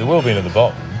there will be another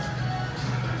Bond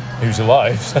who's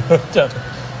alive.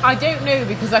 I don't know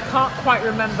because I can't quite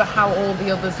remember how all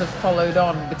the others have followed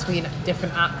on between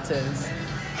different actors.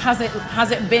 Has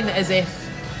it been as if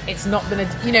it's not been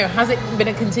has it been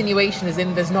a continuation as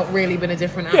in there's not really been a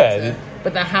different actor,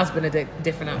 but there has been a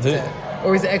different actor?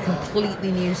 Or is it a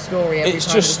completely new story every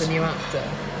time there's a new actor?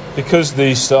 Because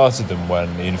they started them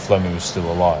when Ian Fleming was still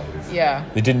alive. Yeah.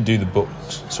 They didn't do the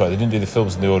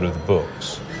films in the order of the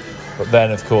books. But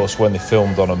then, of course, when they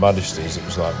filmed On Her Majesty's, it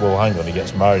was like, well, hang on, he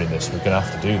gets married in this, we're going to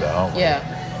have to do that, aren't we? Yeah.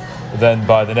 But then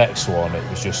by the next one, it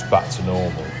was just back to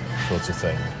normal sort of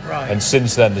thing. Right. And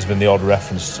since then, there's been the odd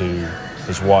reference to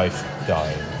his wife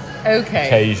dying. Okay.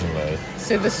 Occasionally.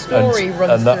 So the story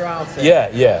runs throughout it.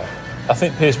 Yeah. I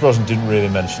think Pierce Brosnan didn't really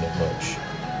mention it much.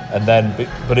 And then,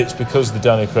 but it's because the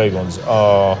Daniel Craig ones they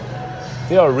are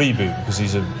a reboot because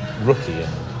he's a rookie in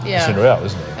Casino Royale,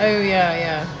 isn't he? Oh,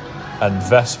 yeah. And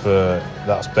Vesper,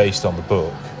 that's based on the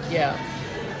book. Yeah.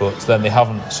 But then they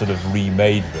haven't sort of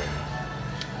remade them.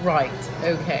 Right,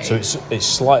 okay. So it's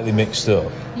slightly mixed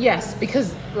up. Yes,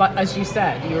 because, like as you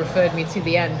said, you referred me to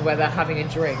the end where they're having a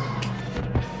drink.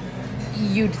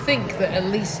 You'd think that at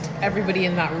least everybody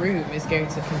in that room is going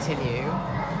to continue.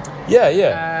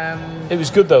 Yeah. It was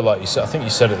good though, like you said. I think you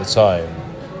said at the time,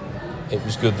 it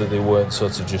was good that they weren't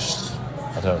sort of just,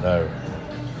 I don't know,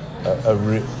 a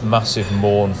massive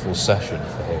mournful session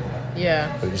for him.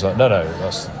 Yeah. But it was like, no,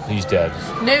 he's dead.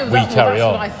 No, that's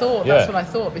what I thought. Yeah. That's what I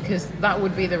thought because that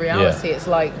would be the reality. Yeah. It's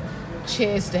like,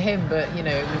 cheers to him, but we've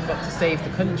got to save the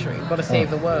country. We've got to save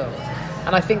the world.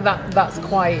 And I think that's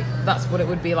what it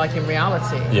would be like in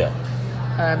reality. Yeah.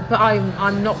 But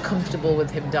I'm not comfortable with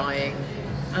him dying,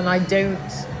 and I don't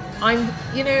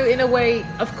in a way,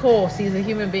 of course, he's a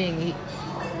human being.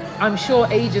 I'm sure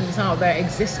agents out there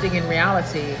existing in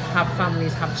reality have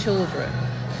families, have children.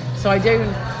 So I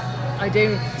don't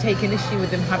take an issue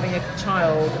with him having a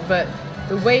child, but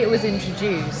the way it was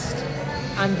introduced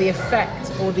and the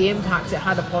effect or the impact it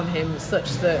had upon him, such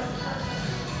that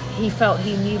he felt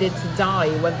he needed to die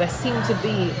when there seemed to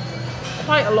be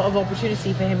quite a lot of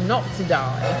opportunity for him not to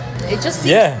die. It just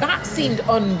seems, that seemed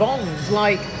un-Bond.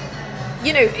 Like,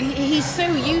 he's so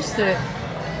used to,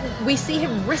 we see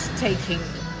him risk-taking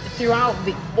throughout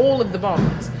all of the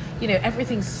Bonds.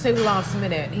 Everything's so last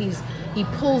minute. He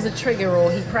pulls a trigger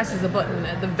or he presses a button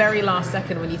at the very last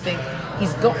second when you think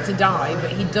he's got to die,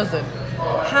 but he doesn't.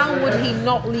 How would he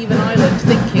not leave an island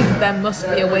thinking there must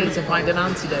be a way to find an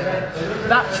antidote?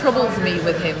 That troubles me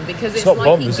with him, because it's like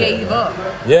Bond, he gave up.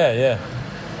 Yeah.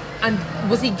 And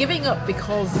was he giving up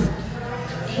because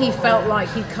he felt like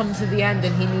he'd come to the end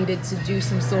and he needed to do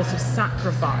some sort of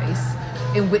sacrifice,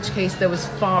 in which case there was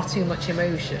far too much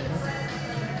emotion?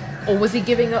 Or was he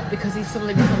giving up because he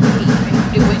suddenly become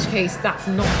weak, in which case that's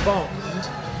not Bond?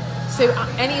 So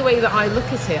any way that I look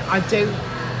at it, I don't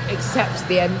accept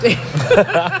the ending.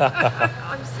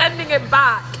 I'm sending it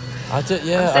back. I'm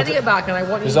sending it back, and I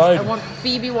want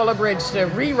Phoebe Waller-Bridge to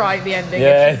rewrite the ending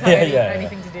if she's had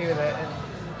anything to do with it.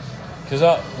 Because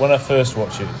when I first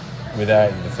watched it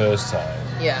without you the first time,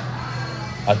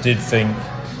 I did think,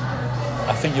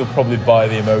 I think you'll probably buy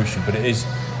the emotion, but it's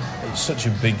such a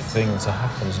big thing to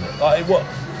happen, isn't it? Like,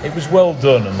 it was well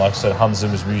done, and like I said, Hans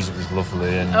Zimmer's music was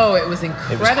lovely, and it was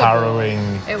incredible. It was harrowing.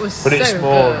 It was, but it's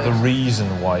more good. The reason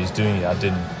why he's doing it. I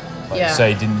didn't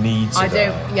say he didn't need to.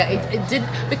 It did,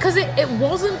 because it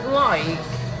wasn't like.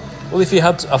 Well, if he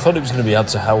had, I thought it was going to be had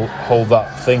to hold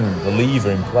that thing, the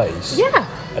lever in place. Yeah.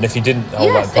 And if he didn't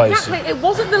hold that in place, exactly. It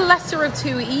wasn't the lesser of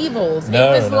two evils. It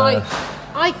was like,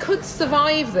 I could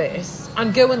survive this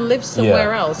and go and live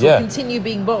somewhere else or continue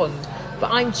being Bond, but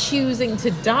I'm choosing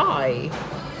to die.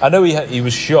 I know he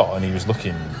was shot and he was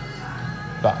looking,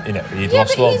 but he'd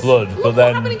lost a lot of blood. But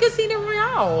then what happened in Casino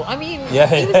Royale? I mean, he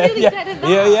was really dead in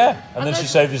that. And then she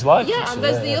saved his life. Yeah, and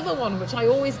there's the other one which I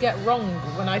always get wrong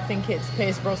when I think it's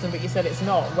Pierce Brosnan, but you said it's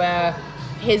not. Where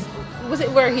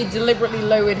where he deliberately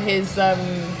lowered his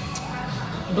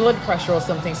blood pressure or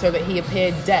something so that he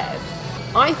appeared dead?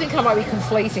 I think I might be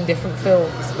conflating different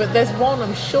films, but there's one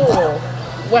I'm sure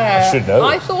where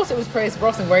I thought it was Pierce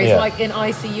Brosnan, where he's like in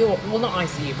ICU, well, not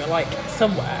ICU, but like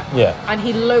somewhere, and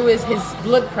he lowers his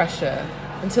blood pressure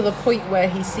until the point where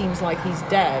he seems like he's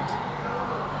dead.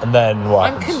 And then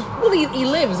what? He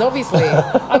lives, obviously.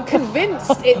 I'm convinced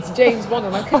it's James Bond,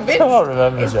 and I'm convinced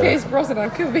it's Pierce Brosnan.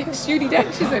 I'm convinced Judi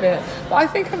Dench is in it, but I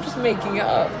think I'm just making it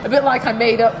up. A bit like I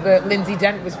made up that Lindsay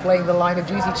Dent was playing the Line of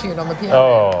Duty tune on the piano.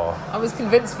 Oh. I was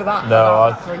convinced for that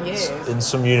for years. In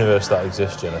some universe that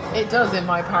exists, Jennifer. It does in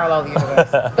my parallel universe.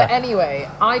 But anyway,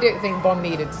 I don't think Bond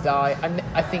needed to die, and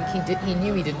I think he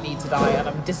knew he didn't need to die, and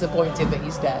I'm disappointed that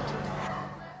he's dead.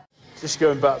 Just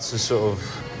going back to sort of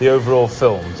the overall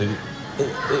film,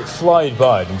 it flied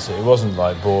by, didn't it? It wasn't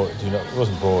like boring. It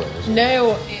wasn't boring, was it?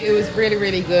 No, it was really,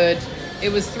 really good. It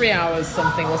was 3 hours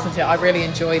something, wasn't it? I really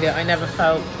enjoyed it. I never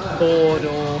felt bored,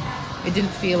 or it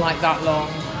didn't feel like that long.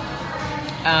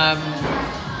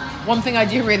 One thing I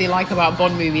do really like about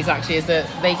Bond movies, actually, is that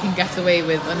they can get away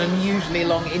with an unusually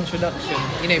long introduction,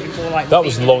 before like... That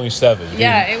was the longest ever.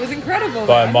 Yeah, it was incredible.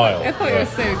 By a mile. I thought it was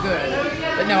so good.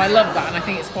 But no, I love that, and I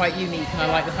think it's quite unique, and I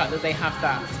like the fact that they have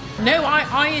that. No,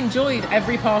 I enjoyed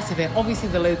every part of it. Obviously,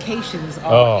 the locations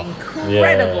are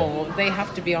incredible. Yeah. They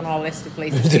have to be on our list of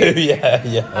places to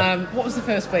go. What was the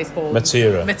first place called?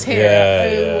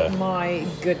 Matera. Oh my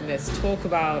goodness. Talk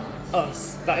about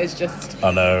us. That is just... I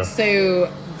know.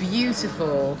 So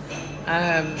beautiful.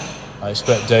 I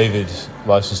expect David,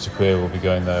 licensed to queer, will be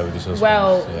going there with his husband.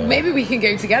 Well, maybe we can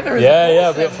go together as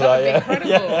I'll be up for that. That would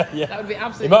be incredible. That would be absolutely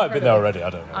incredible. He might have been there already, I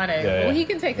don't know. I know. Well, he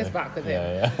can take us back with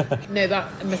him. No,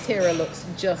 that Matera looks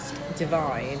just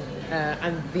divine.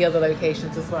 And the other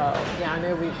locations as well. Yeah, I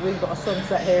know we've got a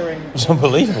sunset here in... It's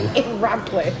unbelievable. In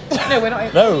Radcliffe. No, we're not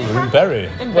in... No, we're in Bury.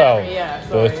 In Bury,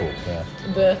 sorry. Birtle,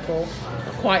 Birtle.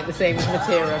 Not quite the same as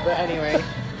Matera, but anyway.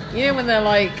 When they're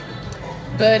like...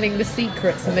 burning the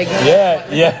secrets and they go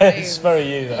it's very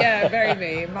you though. Yeah, very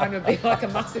me. Mine would be like a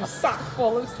massive sack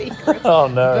full of secrets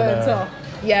burnt off.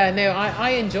 Yeah, no,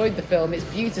 I enjoyed the film. It's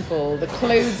beautiful. The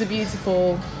clothes are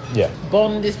beautiful.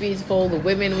 Bond is beautiful. The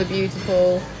women were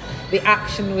beautiful. The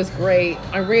action was great.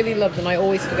 I really loved, and I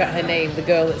always forget her name, the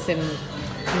girl that's in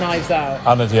Knives Out.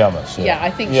 Ana de Armas.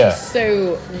 I think she's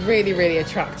so really, really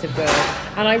attractive girl.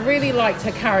 And I really liked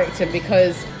her character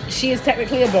because she is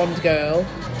technically a Bond girl.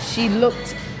 She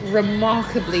looked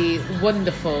remarkably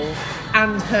wonderful,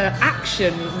 and her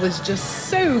action was just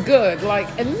so good, like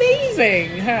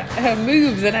amazing. Her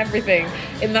moves and everything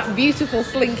in that beautiful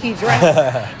slinky dress,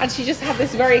 and she just had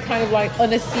this very kind of like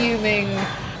unassuming,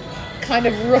 kind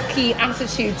of rookie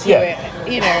attitude to it,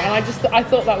 you know. And I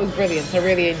thought that was brilliant. I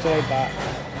really enjoyed that.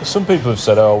 Some people have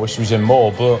said, "Oh, I wish she was in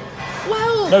more," but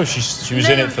no, she was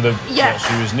in it for what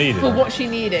she was needed. For what she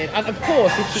needed, and of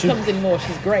course, if she comes in more,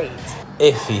 she's great.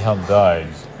 If he hadn't died,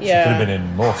 she could have been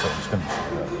in more films, couldn't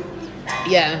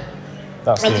she? Yeah.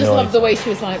 That's I just loved the way she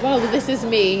was like, well, this is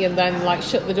me, and then like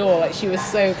shut the door. Like she was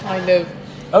so kind of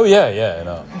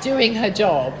doing her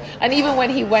job. And even when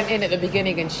he went in at the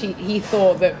beginning and he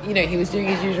thought that, you know, he was doing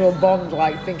his usual Bond,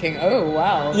 like thinking, oh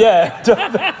wow. Yeah.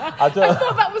 I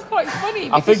thought that was quite funny.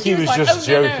 I think he was like, just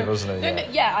joking, wasn't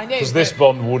he? Yeah, I know. Because this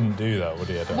Bond wouldn't do that, would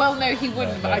he? Well, no, he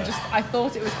wouldn't. But I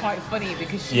thought it was quite funny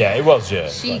because she. Yeah, it was. Yeah.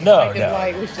 She kind of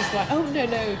like was just like, oh no,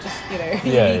 just you know,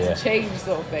 you need to change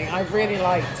sort of thing. I really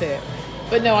liked it.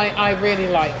 But no, I really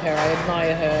like her. I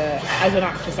admire her as an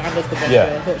actress and as the Bond.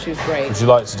 I thought she was great. Would you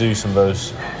like to do some of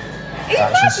those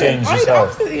action scenes yourself? I'd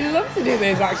absolutely love to do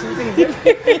those action scenes.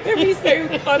 It'd be so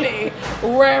funny.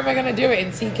 Where am I going to do it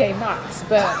in TK Maxx?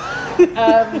 But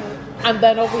and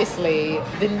then obviously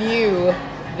the new,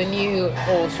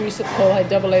 or should we call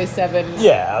her 007?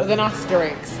 Yeah, with an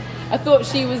asterisk. I thought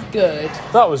she was good.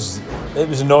 It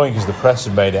was annoying because the press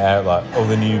had made it out like, oh,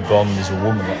 the new Bond is a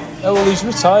woman. Like, oh, well, he's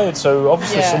retired, so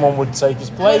obviously someone would take his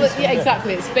place. Well, yeah,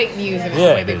 exactly. It's fake news and it's the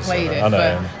way they played it.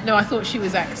 But no, I thought she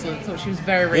was excellent. I thought she was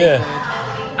very, very good.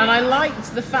 And I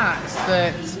liked the fact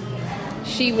that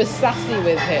she was sassy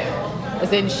with him.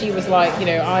 As in, she was like, you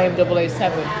know, I am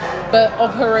 007. But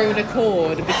of her own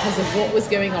accord, because of what was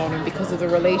going on and because of the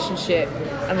relationship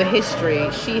and the history,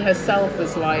 she herself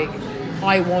was like,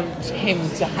 I want him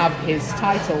to have his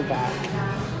title back.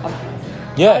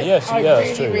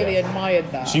 I really admired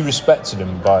that. She respected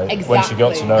him when she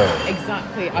got to know him.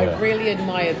 Exactly. I really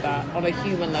admired that on a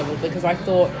human level because I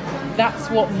thought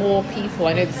that's what more people,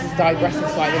 I know this is digressive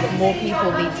slightly, but more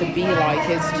people need to be like,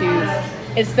 is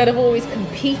to, instead of always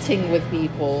competing with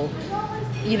people,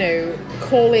 you know,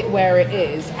 call it where it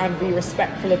is and be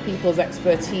respectful of people's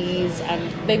expertise.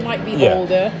 And they might be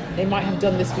older, they might have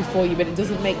done this before you, but it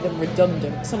doesn't make them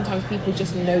redundant. Sometimes people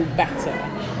just know better.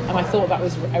 And I thought that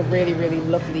was a really, really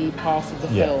lovely part of the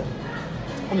film.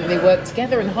 And they worked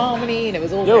together in harmony and it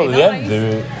was all very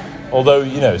nice. Although,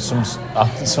 you know,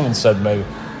 someone said, maybe,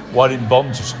 why didn't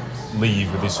Bond just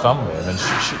leave with his family? And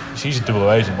then she's a double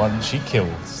agent, why didn't she kill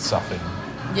Safin?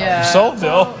 Yeah. Solved it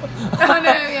all. I know,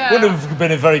 yeah. Wouldn't have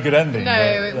been a very good ending. No,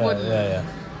 it wouldn't.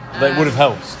 That would have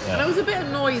helped. Yeah. And I was a bit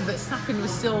annoyed that Safin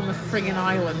was still on the friggin'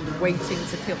 island waiting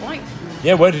to kill. Like,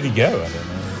 where did he go? I don't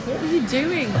know. What was he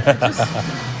doing?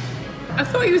 I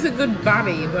thought he was a good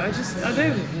baddie, but I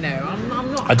don't know.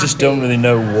 I'm not. I just don't really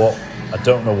know what. I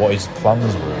don't know what his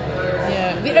plans were.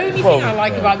 Yeah. The only thing I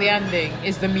like about the ending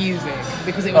is the music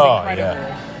because it was incredible.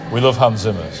 Yeah. We love Hans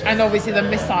Zimmer. So. And obviously the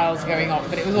missiles going off,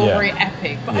 but it was all very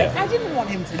epic. But I didn't want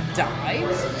him to die.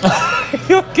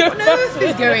 What on earth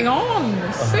is going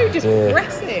on? So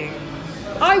depressing.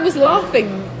 I was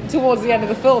laughing towards the end of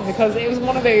the film because it was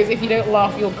one of those if you don't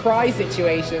laugh you'll cry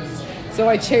situations. So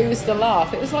I chose to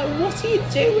laugh. It was like, what are you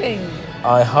doing?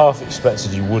 I half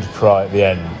expected you would cry at the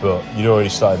end, but you'd already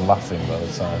started laughing by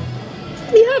the time.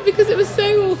 Yeah, because it was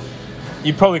so...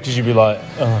 You probably because you'd be like,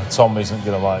 oh, Tom isn't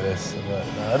going to like this.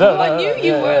 I knew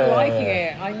you weren't liking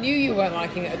it. I knew you weren't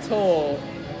liking it at all.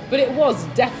 But it was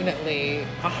definitely,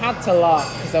 I had to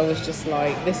laugh because I was just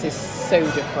like, this is so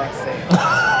depressing.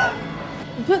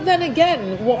 But then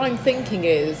again, what I'm thinking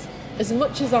is, as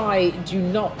much as I do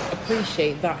not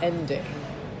appreciate that ending,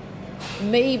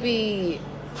 maybe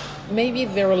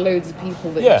there are loads of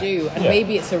people that do, and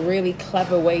maybe it's a really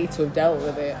clever way to have dealt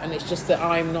with it, and it's just that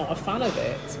I'm not a fan of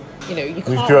it. You know, you can't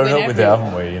We've grown up with it,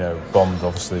 haven't we? You know, Bond,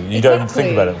 obviously. You don't even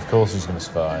think about it. Of course he's going to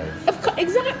survive.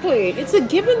 Exactly. It's a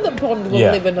given that Bond will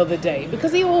live another day,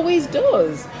 because he always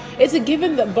does. It's a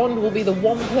given that Bond will be the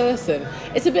one person.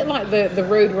 It's a bit like the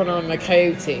Roadrunner on the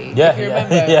Coyote. Yeah, if you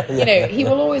remember. You know, he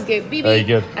will always go, beep,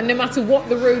 beep, and no matter what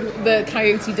the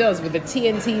Coyote does with the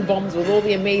TNT bombs, with all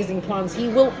the amazing plans, he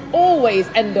will always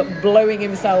end up blowing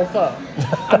himself up.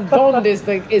 And Bond is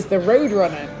the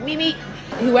Roadrunner. Mimi.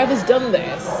 Whoever's done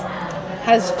this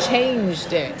has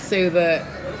changed it so that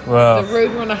the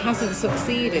Roadrunner hasn't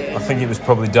succeeded. I think it was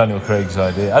probably Daniel Craig's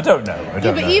idea. I don't know.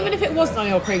 But even if it was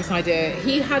Daniel Craig's idea,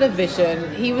 he had a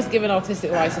vision, he was given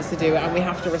artistic license to do it, and we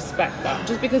have to respect that.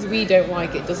 Just because we don't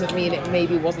like it doesn't mean it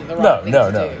maybe wasn't the right thing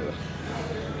to do.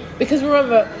 Because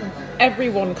remember,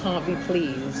 everyone can't be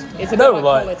pleased. It's a bit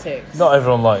like politics. Not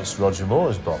everyone likes Roger Moore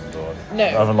as Bond, or no.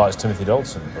 Everyone likes Timothy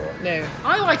Dalton. But no,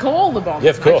 I like all the Bonds.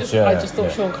 Yeah, of course. I just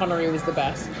thought Sean Connery was the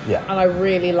best. Yeah, and I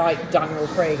really like Daniel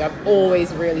Craig. I've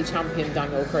always really championed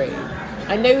Daniel Craig.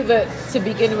 I know that to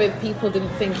begin with, people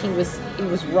didn't think he was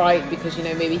right because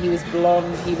maybe he was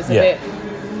blonde. He was a bit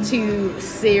too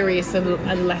serious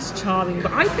and less charming,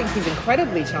 but I think he's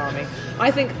incredibly charming.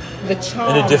 I think the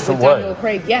charm in a different of Daniel way.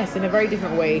 Craig, yes, in a very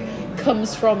different way,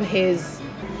 comes from his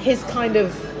kind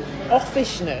of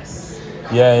offishness.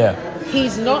 Yeah.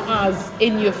 He's not as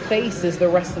in your face as the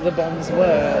rest of the Bonds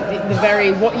were. The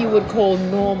very what you would call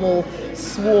normal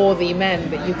swarthy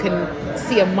men that you can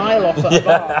see a mile off at a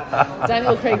bar.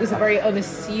 Daniel Craig was a very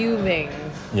unassuming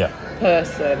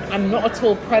person and not at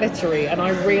all predatory, and I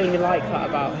really like that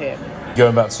about him.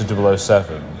 Going back to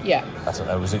 007, I don't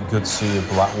know, was it good to see a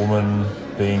black woman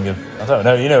being I don't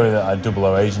know, a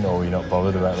 00 agent, or were you not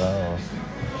bothered about that? Or?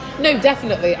 No,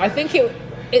 definitely. I think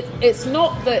it's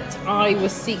not that I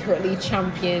was secretly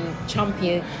championing.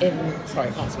 Sorry,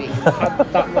 I can't speak. I've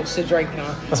had that much to drink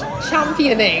now.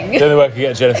 Championing. The only way I could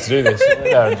get Jennifer to do this.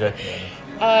 No, I'm joking.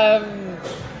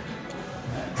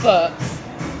 But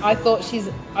I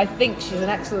think she's an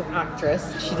excellent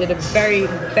actress. She did a very,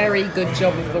 very good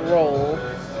job of the role.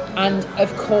 And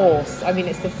of course, I mean,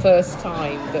 it's the first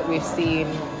time that we've seen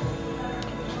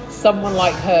someone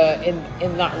like her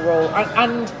in that role.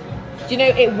 And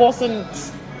it wasn't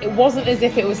as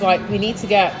if it was like, we need to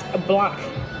get a black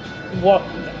woman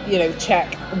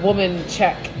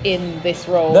check in this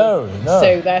role. No.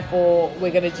 So therefore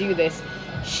we're going to do this.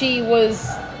 She was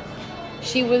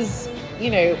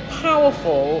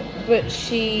powerful, but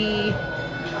she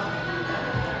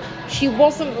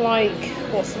wasn't like,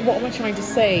 what am I trying to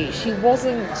say? She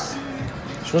wasn't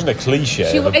a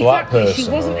cliche of a black person. She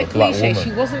wasn't or a cliche. Woman.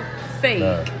 She wasn't fake.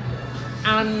 No.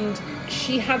 And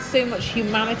she had so much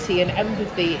humanity and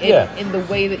empathy in the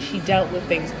way that she dealt with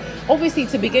things. Obviously,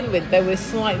 to begin with, they were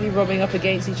slightly rubbing up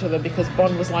against each other because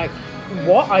Bond was like,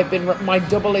 what? My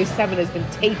 007 has been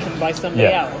taken by somebody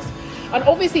else. And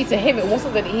obviously to him, it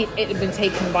wasn't that it had been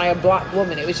taken by a black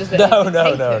woman. It was just that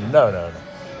No.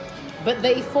 But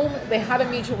they had a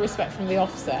mutual respect from the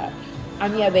offset.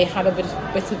 And they had a bit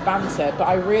of banter. But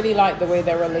I really liked the way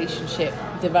their relationship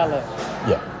developed.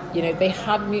 Yeah. They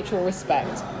had mutual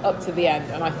respect up to the end.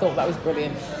 And I thought that was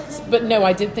brilliant. But no,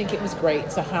 I did think it was great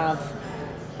to have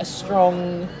a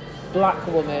strong black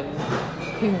woman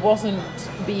who wasn't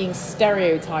being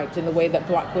stereotyped in the way that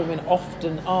black women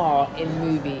often are in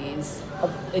movies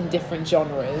in different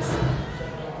genres.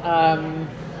 I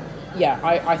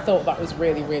thought that was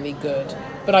really, really good.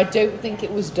 But I don't think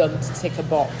it was done to tick a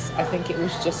box. I think it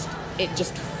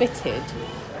just fitted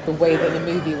the way that the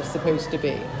movie was supposed to be.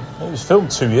 It was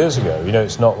filmed 2 years ago.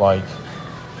 It's not like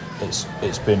it's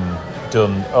been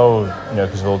done,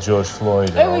 because of all George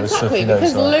Floyd and all this stuff.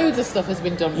 Because loads of stuff has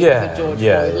been done because of George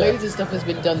Floyd. Loads of stuff has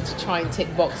been done to try and tick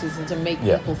boxes and to make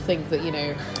people think that,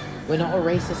 we're not a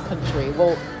racist country.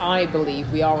 Well, I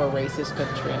believe we are a racist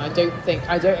country, and I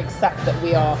don't accept that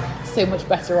we are so much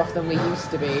better off than we used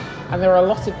to be. And there are a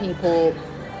lot of people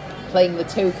playing the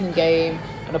token game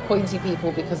and appointing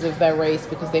people because of their race,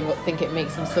 because they think it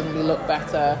makes them suddenly look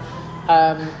better.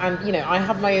 I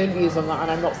have my own views on that,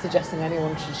 and I'm not suggesting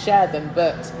anyone should share them,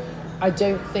 but I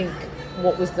don't think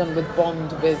what was done with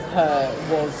Bond with her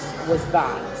was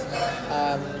that.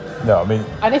 No, I mean...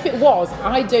 And if it was,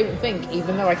 I don't think,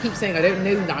 even though I keep saying I don't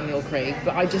know Daniel Craig,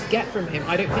 but I just get from him,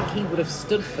 I don't think he would have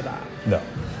stood for that. No.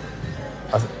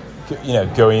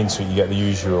 Going into it, you get the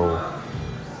usual,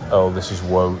 this is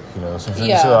woke, something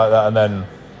like that, and then,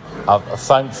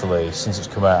 thankfully, since it's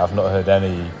come out, I've not heard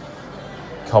any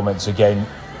comments again.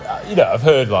 I've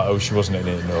heard she wasn't in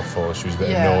it enough, or she was a bit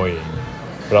annoying,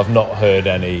 but I've not heard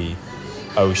any,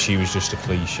 she was just a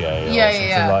cliche, or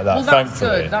something like that. Well, that's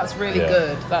thankfully. Good. That's really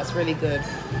good. That's really good.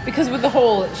 Because with the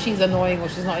whole she's annoying or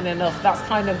she's not in enough, that's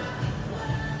kind of,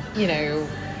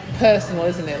 personal,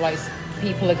 isn't it? Like,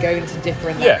 people are going to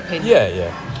different opinions.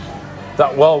 Yeah.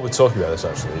 That, while we're talking about this,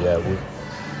 actually, we're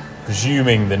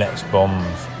presuming the next Bond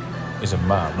is a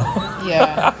man.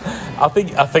 Yeah. I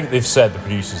think they've said, the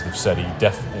producers, they've said he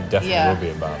definitely will be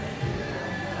a man.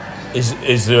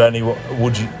 Is there anyone,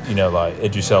 would you, like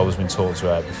Idris Elba's been talked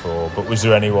about before, but was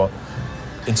there anyone,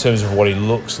 in terms of what he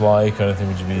looks like or anything,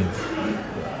 would you be,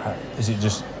 is it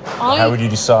just, how would you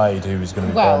decide who was going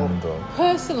to be Bond? Or?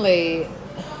 Personally...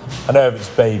 I know if it's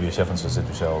babyish, everyone says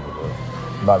Idris Elba, but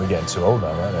he might be getting too old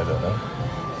now, right? I don't know.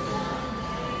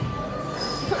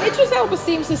 Idris Elba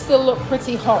seems to still look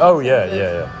pretty hot. Oh,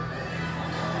 yeah.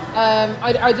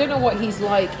 I don't know what he's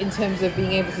like in terms of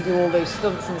being able to do all those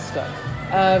stunts and stuff.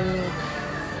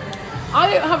 I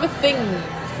don't have a thing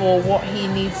for what he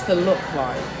needs to look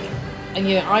like. And,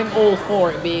 I'm all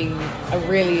for it being a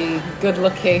really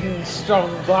good-looking, strong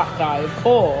black guy, of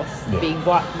course, being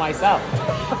black myself.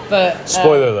 But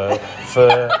spoiler alert,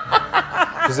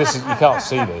 because you can't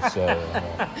see this.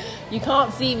 You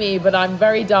can't see me, but I'm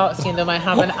very dark-skinned and I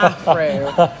have an afro,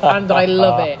 and I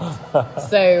love it.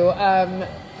 So,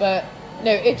 but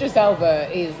no, Idris Elba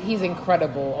he's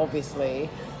incredible, obviously.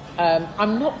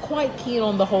 I'm not quite keen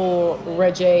on the whole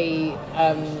Regé.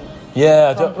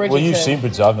 Well, you've seen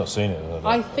Bridgerton. I've not seen it.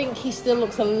 I think he still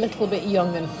looks a little bit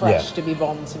young and fresh to be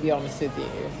Bond, to be honest with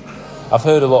you. I've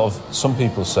heard some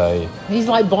people say he's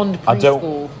like Bond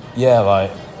preschool.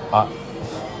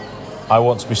 I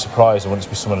want to be surprised. I want it to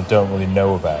be someone I don't really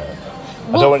know about. I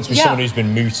don't want it to be someone who's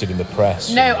been mooted in the press.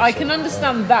 No, I can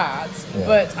understand that,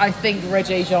 but I think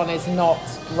Regé Jean is not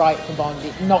right for Bond.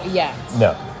 Not yet.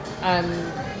 No.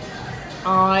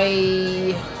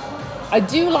 I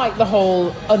do like the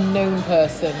whole unknown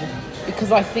person,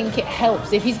 because I think it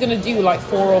helps. If he's going to do like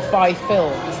 4 or 5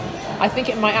 films, I think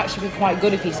it might actually be quite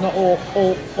good if he's not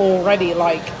already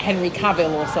like Henry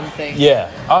Cavill or something. Yeah,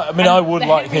 I would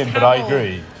like him, but I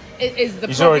agree.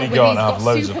 He's already got to have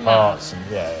loads Superman. of parts.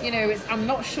 And, I'm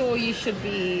not sure you should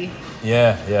be...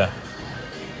 Yeah.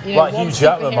 Like Hugh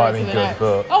Jackman might be good,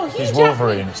 but he's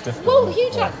Wolverine, it's difficult. Well,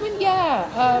 Hugh Jackman,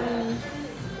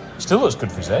 Still looks good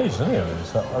for his age, doesn't he?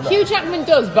 Hugh Jackman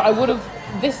does, but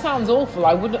this sounds awful.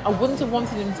 I wouldn't have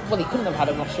wanted him to... Well, he couldn't have had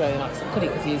an Australian accent, could he?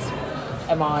 Because he's...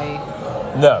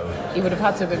 No. He would have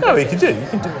had to have been... No, he can do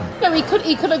it. No, he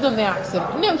could have done the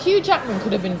accent. No, Hugh Jackman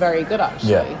could have been very good,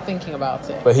 actually, thinking about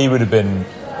it. But he would have done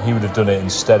it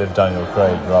instead of Daniel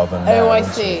Craig rather than... Oh, I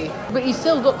see. But he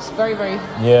still looks very, very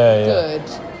good.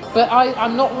 But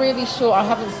I'm not really sure. I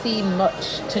haven't seen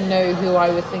much to know who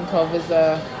I would think of as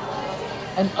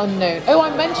an unknown. Oh, I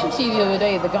mentioned to you the other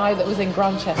day the guy that was in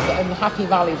Grantchester and Happy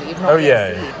Valley that you've not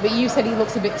yet seen. But you said he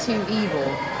looks a bit too evil.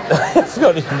 I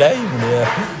forgot his name.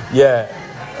 Yeah.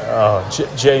 Oh,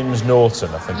 James Norton,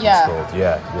 I think he's called.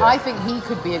 Yeah. I think he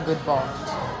could be a good Bond.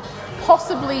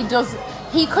 Possibly does.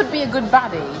 He could be a good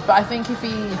baddie, but I think he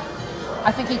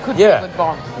could be a good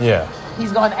Bond. Yeah.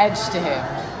 He's got an edge to him.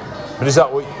 But is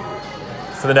that what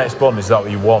for the next Bond? Is that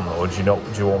what you want, or do you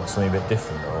want something a bit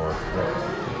different, or?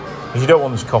 Because you don't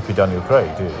want them to copy Daniel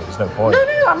Craig, do you? There's no point.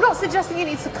 No, I'm not suggesting he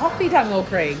needs to copy Daniel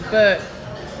Craig, but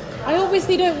I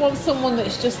obviously don't want someone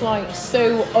that's just like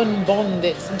so un-Bond.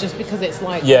 It's just because it's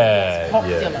like it's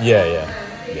popular. Yeah.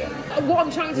 What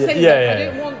I'm trying to say is I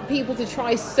don't want people to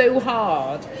try so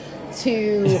hard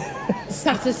to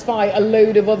satisfy a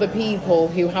load of other people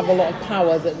who have a lot of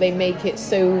power that they make it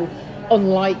so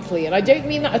unlikely. And I don't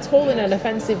mean that at all in an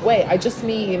offensive way. I just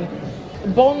mean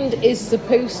Bond is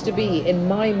supposed to be, in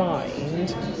my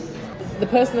mind, the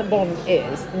person that Bond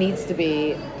needs to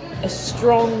be a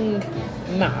strong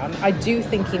man. I do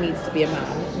think he needs to be a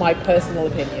man, my personal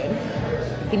opinion.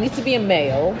 He needs to be a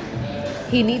male.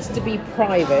 He needs to be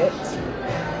private.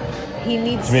 He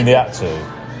needs Do you mean the actor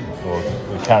or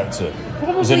the character?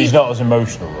 Probably, as in he's not as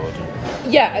emotional, or do you?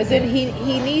 Yeah, as in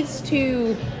he needs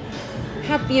to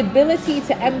have the ability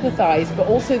to empathise, but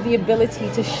also the ability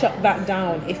to shut that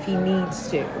down if he needs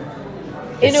to.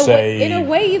 In a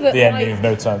way that the ending of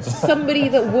No Time to somebody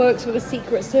that works with a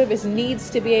secret service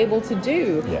needs to be able to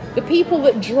do. Yeah. The people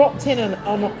that dropped in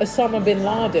on Osama bin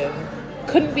Laden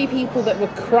couldn't be people that were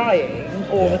crying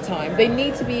all the time. They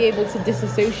need to be able to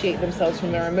disassociate themselves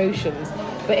from their emotions,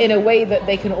 but in a way that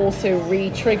they can also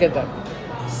re-trigger them.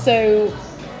 So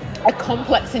a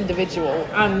complex individual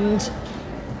and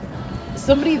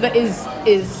somebody that is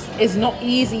not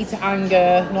easy to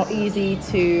anger, not easy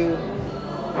to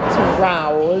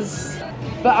rouse.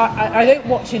 But I don't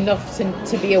watch enough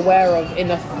to be aware of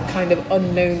enough kind of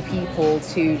unknown people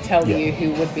to tell you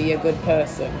who would be a good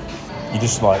person. You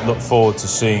just look forward to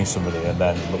seeing somebody and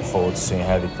then look forward to seeing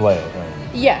how they play it, don't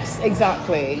you? Yes,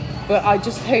 exactly. But I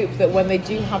just hope that when they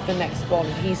do have the next Bond,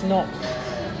 I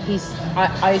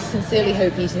sincerely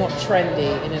hope he's not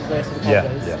trendy in inverted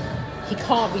commas. Yeah. He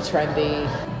can't be trendy.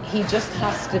 He just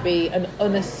has to be an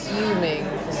unassuming,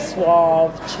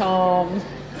 suave, charmed,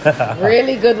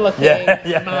 really good-looking man.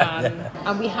 Yeah.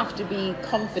 And we have to be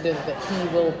confident that he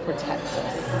will protect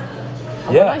us.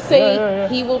 And when I say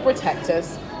he will protect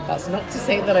us, that's not to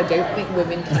say that I don't think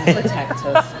women can protect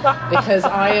us, because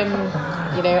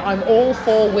I'm all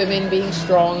for women being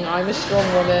strong. I'm a strong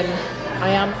woman. I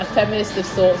am a feminist of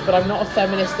sorts, but I'm not a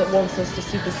feminist that wants us to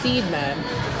supersede men.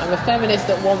 I'm a feminist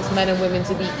that wants men and women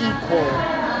to be equal.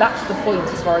 That's the point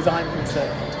as far as I'm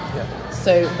concerned. Yeah.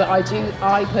 So, but I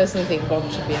personally think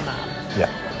Bond should be a man. Yeah,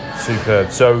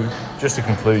 superb. So, just to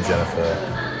conclude,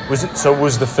 Jennifer,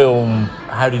 was the film,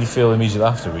 how did you feel immediately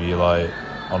after? Were you like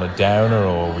on a downer,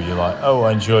 or were you like, oh,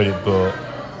 I enjoyed it, but...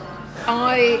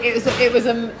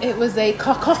 It was a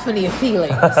cacophony of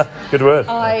feelings. Good word.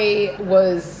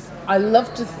 I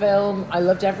loved the film. I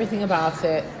loved everything about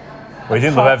it. Well, you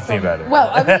didn't love everything about it. Well,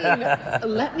 I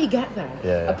mean, let me get there.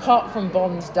 Yeah. Apart from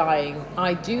Bond dying,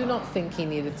 I do not think he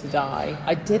needed to die.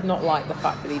 I did not like the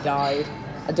fact that he died.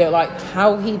 I don't like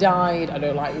how he died. I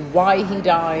don't like why he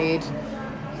died.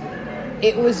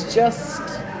 It was just...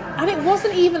 And it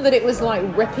wasn't even that it was like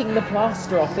ripping the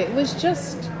plaster off. It was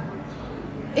just...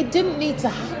 It didn't need to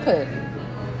happen.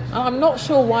 I'm not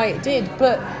sure why it did,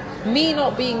 but me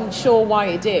not being sure why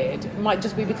it did might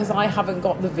just be because I haven't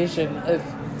got the vision of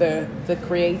the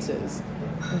creators.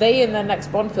 They, in their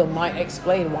next Bond film, might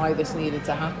explain why this needed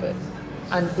to happen.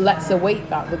 And let's await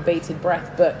that with bated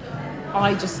breath. But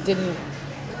I just didn't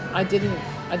like it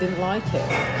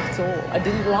at all. I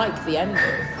didn't like the ending.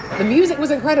 The music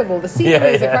was incredible. The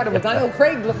scenery was incredible. Daniel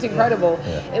Craig looked incredible.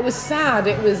 Yeah. It was sad.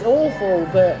 It was awful.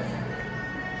 But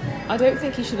I don't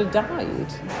think he should have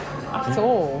died at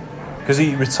all. Because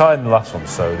he retired in the last one,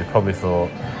 so they probably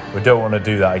thought, we don't want to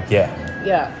do that again.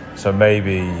 Yeah. So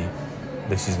maybe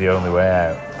this is the only way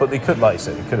out. But they could, like you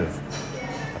said, they could have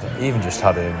even just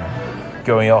had him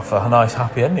going off a nice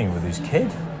happy ending with his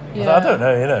kid. Yeah. I don't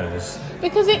know,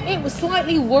 Because it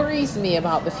slightly worries me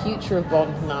about the future of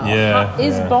Bond now. Yeah.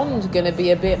 Is Bond going to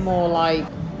be a bit more like,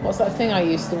 what's that thing I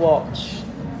used to watch?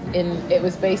 It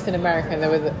was based in America, and there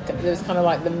was kind of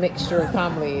like the mixture of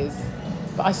families.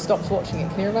 But I stopped watching it.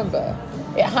 Can you remember?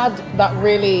 It had that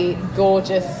really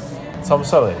gorgeous... Tom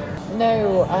Selleck?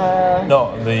 No.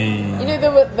 Not the... You know,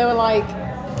 they were like...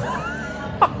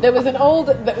 There was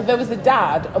the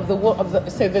dad of the...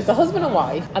 So there's a husband and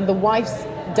wife, and the wife's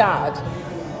dad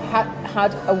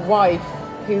had a wife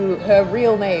who her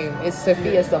real name is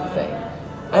Sophia something.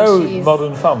 And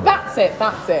Modern Family. That's it.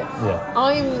 Yeah.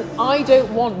 I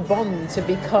don't want Bond to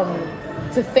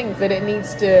think that it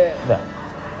needs to... No.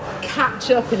 Catch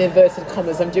up in inverted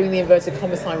commas. I'm doing the inverted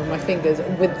comma sign with my fingers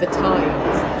with the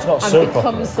times. It's not so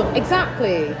popular.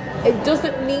 Exactly. It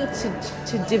doesn't need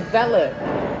to develop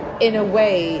in a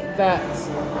way that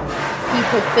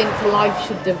people think life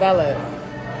should develop.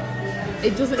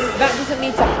 That doesn't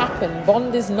need to happen.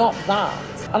 Bond is not that.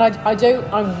 And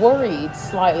I'm worried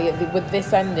slightly with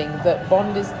this ending that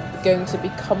Bond is going to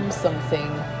become something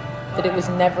that it was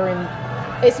never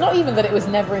it's not even that it was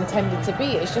never intended to be.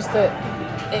 It's just that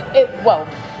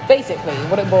basically,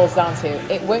 what it boils down to,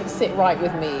 it won't sit right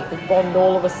with me if Bond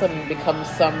all of a sudden becomes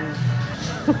some,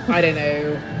 I don't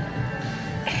know,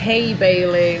 hay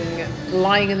baling,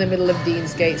 lying in the middle of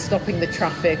Deansgate, stopping the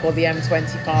traffic or the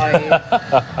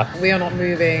M25. We are not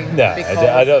moving. No,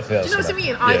 I don't think that's... Do you know what I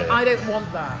mean? Yeah. I don't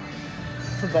want that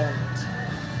for Bond.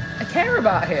 I care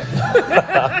about him.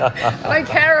 And I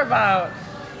care about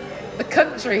the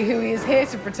country who he is here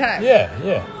to protect. Yeah.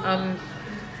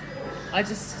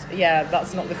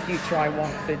 That's not the future I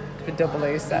want for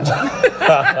 007.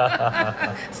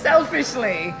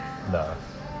 Selfishly. No.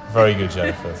 Very good,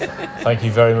 Jennifer. Thank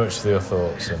you very much for your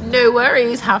thoughts. No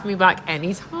worries. Have me back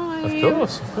anytime. Of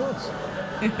course.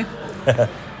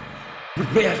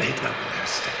 Really the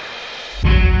worst.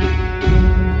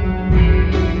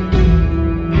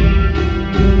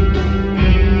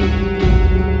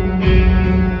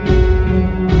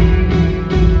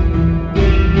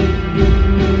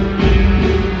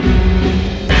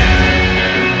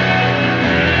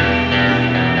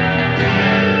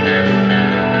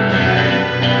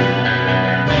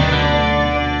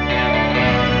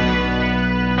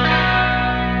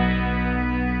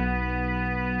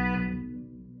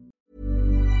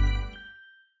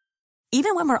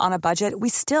 Even when we're on a budget, we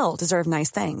still deserve nice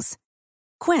things.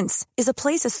 Quince is a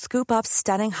place to scoop up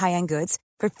stunning high-end goods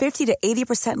for 50 to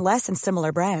 80% less than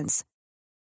similar brands.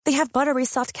 They have buttery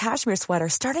soft cashmere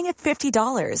sweaters starting at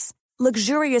 $50,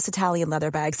 luxurious Italian leather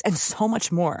bags, and so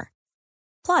much more.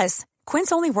 Plus,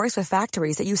 Quince only works with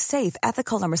factories that use safe,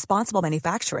 ethical, and responsible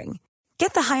manufacturing.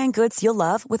 Get the high-end goods you'll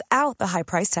love without the high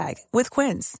price tag with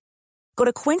Quince. Go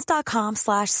to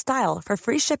quince.com/style for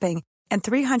free shipping and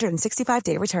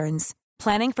 365-day returns.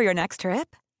 Planning for your next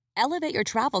trip? Elevate your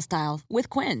travel style with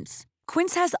Quince.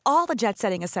 Quince has all the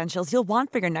jet-setting essentials you'll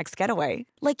want for your next getaway,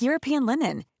 like European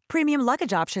linen, premium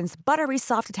luggage options, buttery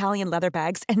soft Italian leather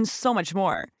bags, and so much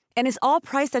more. And is all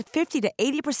priced at 50 to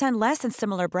 80% less than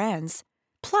similar brands.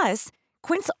 Plus,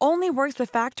 Quince only works with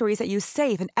factories that use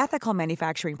safe and ethical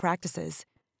manufacturing practices.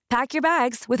 Pack your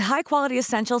bags with high-quality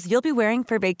essentials you'll be wearing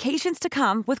for vacations to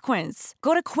come with Quince.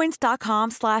 Go to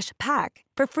quince.com/pack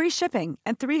for free shipping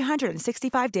and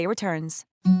 365-day returns.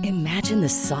 Imagine the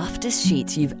softest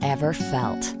sheets you've ever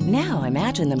felt. Now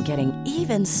imagine them getting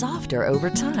even softer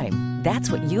over time.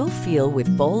 That's what you'll feel with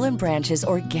Boll & Branch's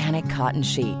organic cotton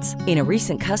sheets. In a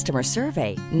recent customer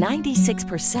survey,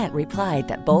 96% replied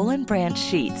that Boll & Branch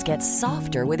sheets get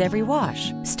softer with every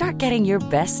wash. Start getting your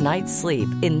best night's sleep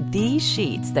in these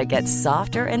sheets that get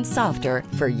softer and softer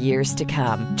for years to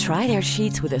come. Try their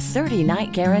sheets with a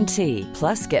 30-night guarantee.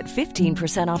 Plus, get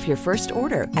 15% off your first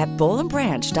order at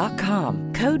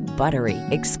bollandbranch.com. Code BUTTERY.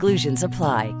 Exclusions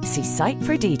apply. See site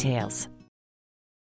for details.